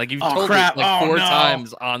 Like, you've told crap. it like 4 no.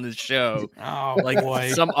 times on the show. Oh, like,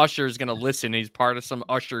 boy. Some usher is gonna listen. He's part of some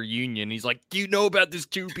usher union. He's like, do you know about this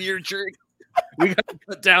 2-beer trick? We gotta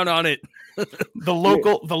cut down on it. the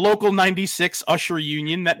local 96 usher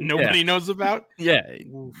union that nobody knows about. Yeah,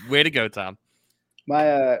 way to go, Tom. One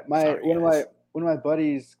of my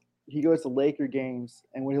buddies, he goes to Laker games,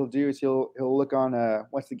 and what he'll do is he'll look on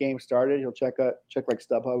once the game started, he'll check like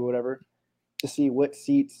StubHub or whatever to see what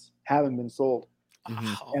seats haven't been sold.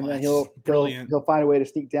 Oh, and then he'll find a way to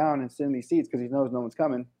sneak down and sit in these seats because he knows no one's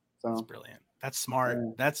coming. So that's brilliant. That's smart.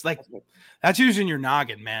 Yeah. That's using your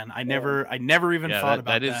noggin, man. I never even thought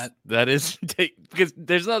about that. That is because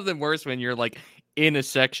there's nothing worse when you're like in a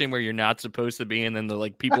section where you're not supposed to be, and then the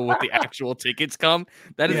like people with the actual tickets come.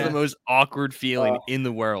 That is the most awkward feeling in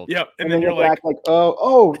the world. Yep. And then you're like,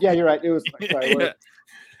 oh yeah, you're right. It was sorry,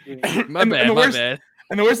 my bad.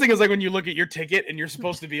 And the worst thing is like when you look at your ticket and you're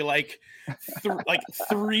supposed to be like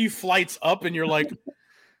 3 flights up, and you're like,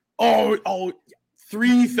 oh.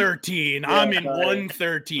 313. I'm in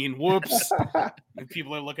 113. Whoops. And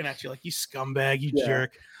people are looking at you like, you scumbag, you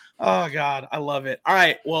jerk. Oh God, I love it. All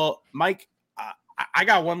right, well, Mike, I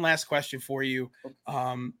got one last question for you,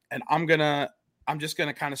 and I'm just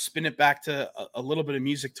gonna kind of spin it back to a little bit of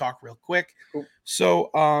music talk real quick. Cool.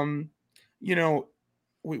 So,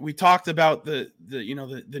 we talked about the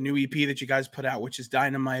new EP that you guys put out, which is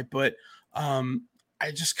Dynamite, but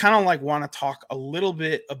I just kind of like want to talk a little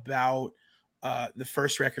bit about the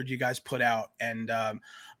first record you guys put out. And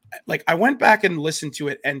like I went back and listened to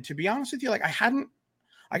it, and to be honest with you, like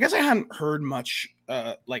I guess I hadn't heard much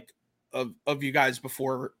like of you guys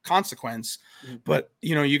before Consequence. But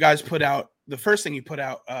you guys put out the first thing you put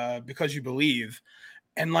out, Because You Believe,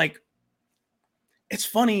 and like it's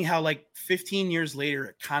funny how like 15 years later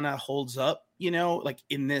it kind of holds up, like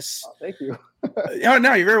in this thank you.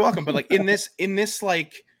 No, you're very welcome. But like in this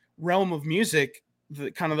like realm of music,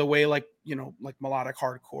 the kind of the way like like melodic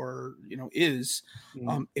hardcore is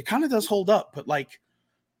it kind of does hold up. But like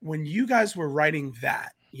when you guys were writing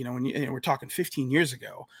that, when we're talking 15 years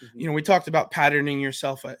ago, we talked about patterning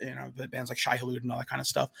yourself the bands like Shai Hulud and all that kind of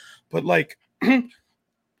stuff, but like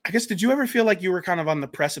I guess, did you ever feel like you were kind of on the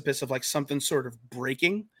precipice of like something sort of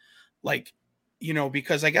breaking, like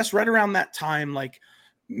because I guess right around that time, like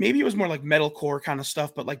maybe it was more like metalcore kind of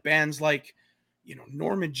stuff, but like bands like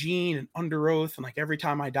Norma Jean and Under Oath and like Every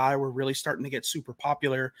Time I Die were really starting to get super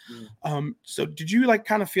popular. So did you like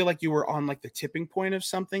kind of feel like you were on like the tipping point of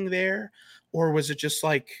something there, or was it just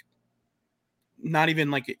like not even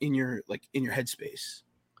like in your headspace?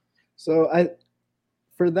 So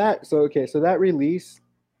that release,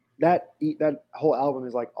 that whole album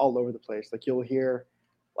is like all over the place. Like you'll hear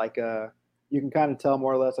like you can kind of tell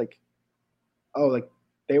more or less like, oh, like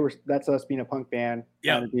that's us being a punk band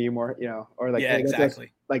trying to be more, or like, yeah, hey, exactly.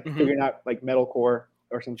 Us, like figuring out like metalcore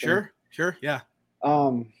or something. Sure, yeah.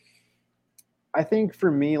 I think for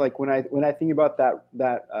me, like when I think about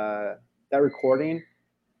that recording,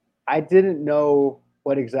 I didn't know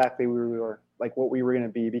what exactly we were like, what we were going to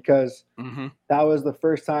be, because that was the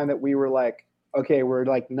first time that we were like, okay, we're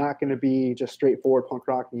like not going to be just straightforward punk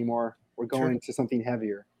rock anymore. We're going to something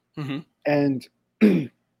heavier. And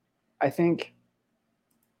I think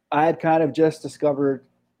I had kind of just discovered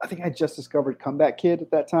Comeback Kid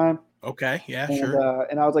at that time. Okay, yeah, and, sure.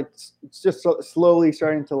 And I was like, just slowly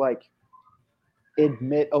starting to like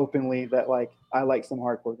admit openly that like I like some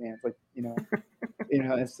hardcore bands, like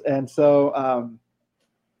and so.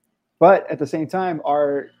 But at the same time,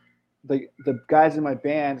 the guys in my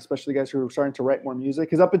band, especially the guys who were starting to write more music,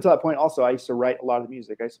 because up until that point, also I used to write a lot of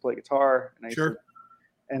music. I used to play guitar, and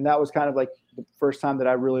and that was kind of like the first time that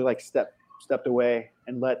I really like stepped away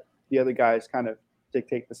and let the other guys kind of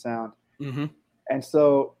dictate the sound. And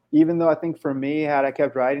so, even though I think for me, had I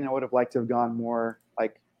kept writing, I would have liked to have gone more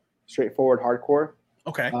like straightforward hardcore.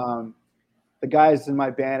 Okay. The guys in my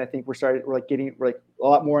band, I think we're getting a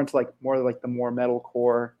lot more into like more like the more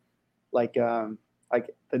metalcore, like the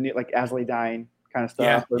new like As I Lay Dying kind of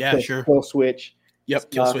stuff. Sure. Kill Switch.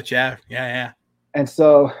 Yep, Kill Switch. Yeah. And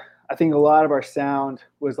so I think a lot of our sound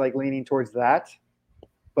was like leaning towards that,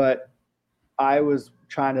 but I was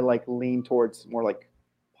trying to like lean towards more like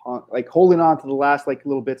punk, like holding on to the last like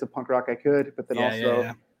little bits of punk rock I could, but then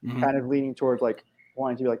kind of leaning towards like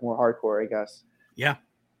wanting to be like more hardcore, I guess. Yeah.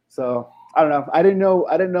 So I don't know. I didn't know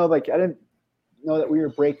that we were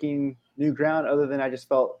breaking new ground, other than I just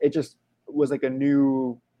felt it just was like a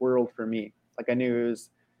new world for me. Like I knew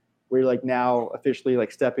we're like now officially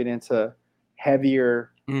like stepping into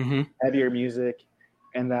heavier music,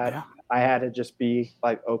 and that I had to just be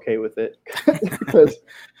like okay with it, because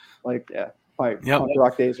like my punk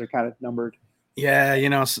rock days are kind of numbered. Yeah, you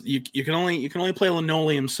can only play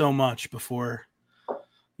Linoleum so much before,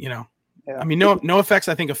 I mean, NoFX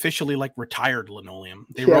I think officially like retired Linoleum.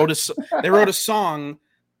 They wrote a song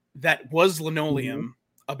that was Linoleum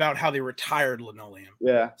about how they retired Linoleum.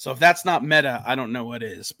 Yeah. So if that's not meta, I don't know what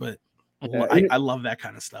is. But I love that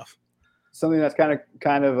kind of stuff. Something that's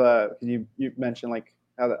kind of you mentioned like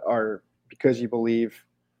how because you believe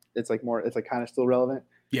it's like kind of still relevant.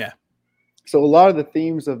 Yeah. So a lot of the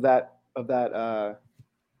themes of that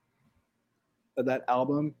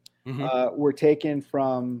album were taken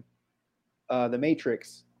from The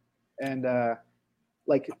Matrix, and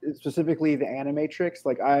like specifically the Animatrix.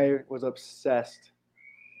 Like I was obsessed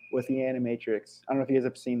with the Animatrix. I don't know if you guys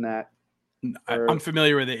have seen that. I'm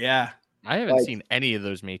familiar with it. Yeah. I haven't seen any of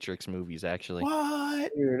those Matrix movies, actually.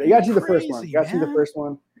 What? Dude, you got to see the first one. You got to see the first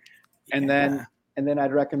one, and then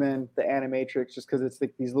I'd recommend the Animatrix just because it's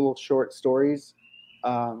like these little short stories.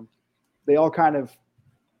 They all kind of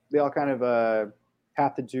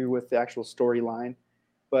have to do with the actual storyline,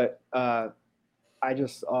 but I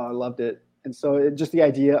just loved it, and so just the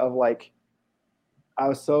idea of like I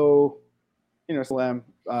was so slam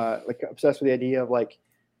like obsessed with the idea of like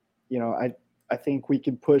I think we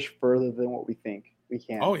can push further than what we think we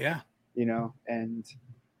can. Oh yeah. And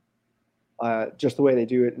just the way they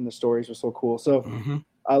do it in the stories was so cool. So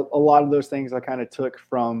a lot of those things I kind of took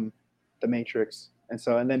from The Matrix. And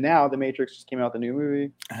then now The Matrix just came out, the new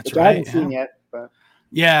movie. That's which I haven't seen yet, but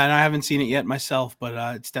yeah, and I haven't seen it yet myself,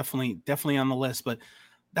 but it's definitely on the list. But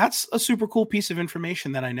that's a super cool piece of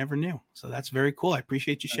information that I never knew. So that's very cool. I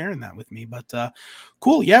appreciate you sharing that with me. But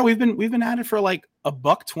cool. Yeah, we've been at it for like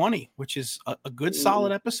 $120, which is a good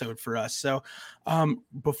solid episode for us. So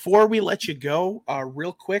before we let you go,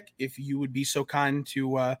 real quick, if you would be so kind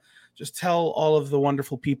to just tell all of the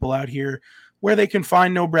wonderful people out here where they can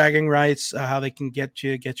find No Bragging Rights, how they can get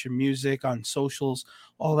your music on socials,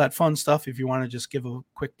 all that fun stuff. If you want to just give a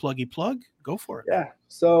quick plug, go for it. Yeah.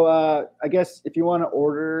 So I guess if you want to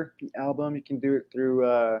order the album, you can do it through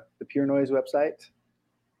the Pure Noise website.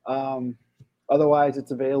 Otherwise,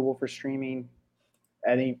 it's available for streaming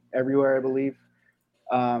everywhere, I believe.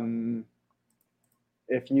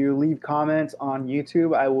 If you leave comments on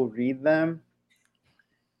YouTube, I will read them.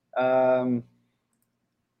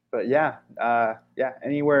 But yeah,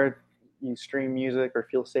 anywhere you stream music or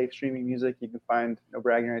feel safe streaming music, you can find No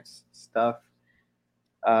Bragging Rights stuff.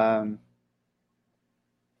 I'm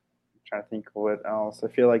trying to think of what else. I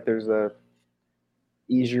feel like there's a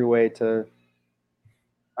easier way to,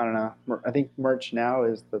 I don't know. I think merch now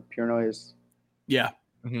is the Pure Noise. Yeah.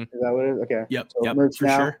 Is that what it is? Okay. Yep. So yep. merch For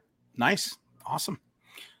now. sure. Nice. Awesome.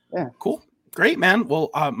 Yeah. Cool. Great, man. Well,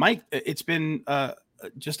 Mike, it's been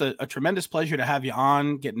just a tremendous pleasure to have you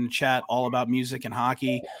on, getting to chat all about music and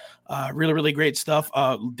hockey. Really, really great stuff.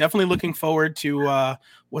 Definitely looking forward to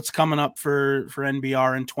what's coming up for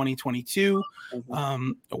NBR in 2022.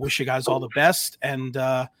 I wish you guys all the best. And,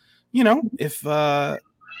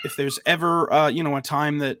 if there's ever, a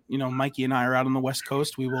time that, Mikey and I are out on the West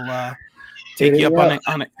Coast, we will take you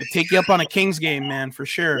up on a Kings game, man, for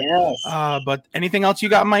sure. Yes. But anything else you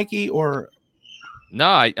got, Mikey, or? No,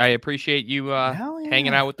 I appreciate you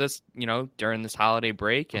hanging out with us, during this holiday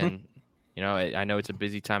break. And, I know it's a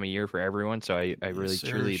busy time of year for everyone. So I really,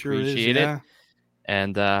 truly appreciate it.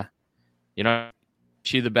 And,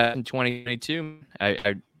 wish you the best in 2022.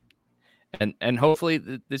 And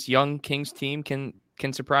hopefully this young Kings team can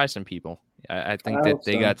surprise some people. I think that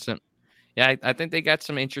they got some. Yeah, I think they got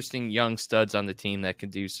some interesting young studs on the team that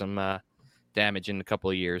could do some damage in a couple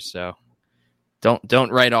of years. So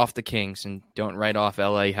don't write off the Kings and don't write off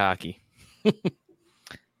LA hockey. All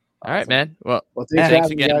right, man. Well thanks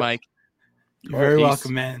again, guys. Mike. You're very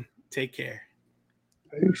welcome, man. Take care.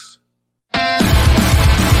 Peace.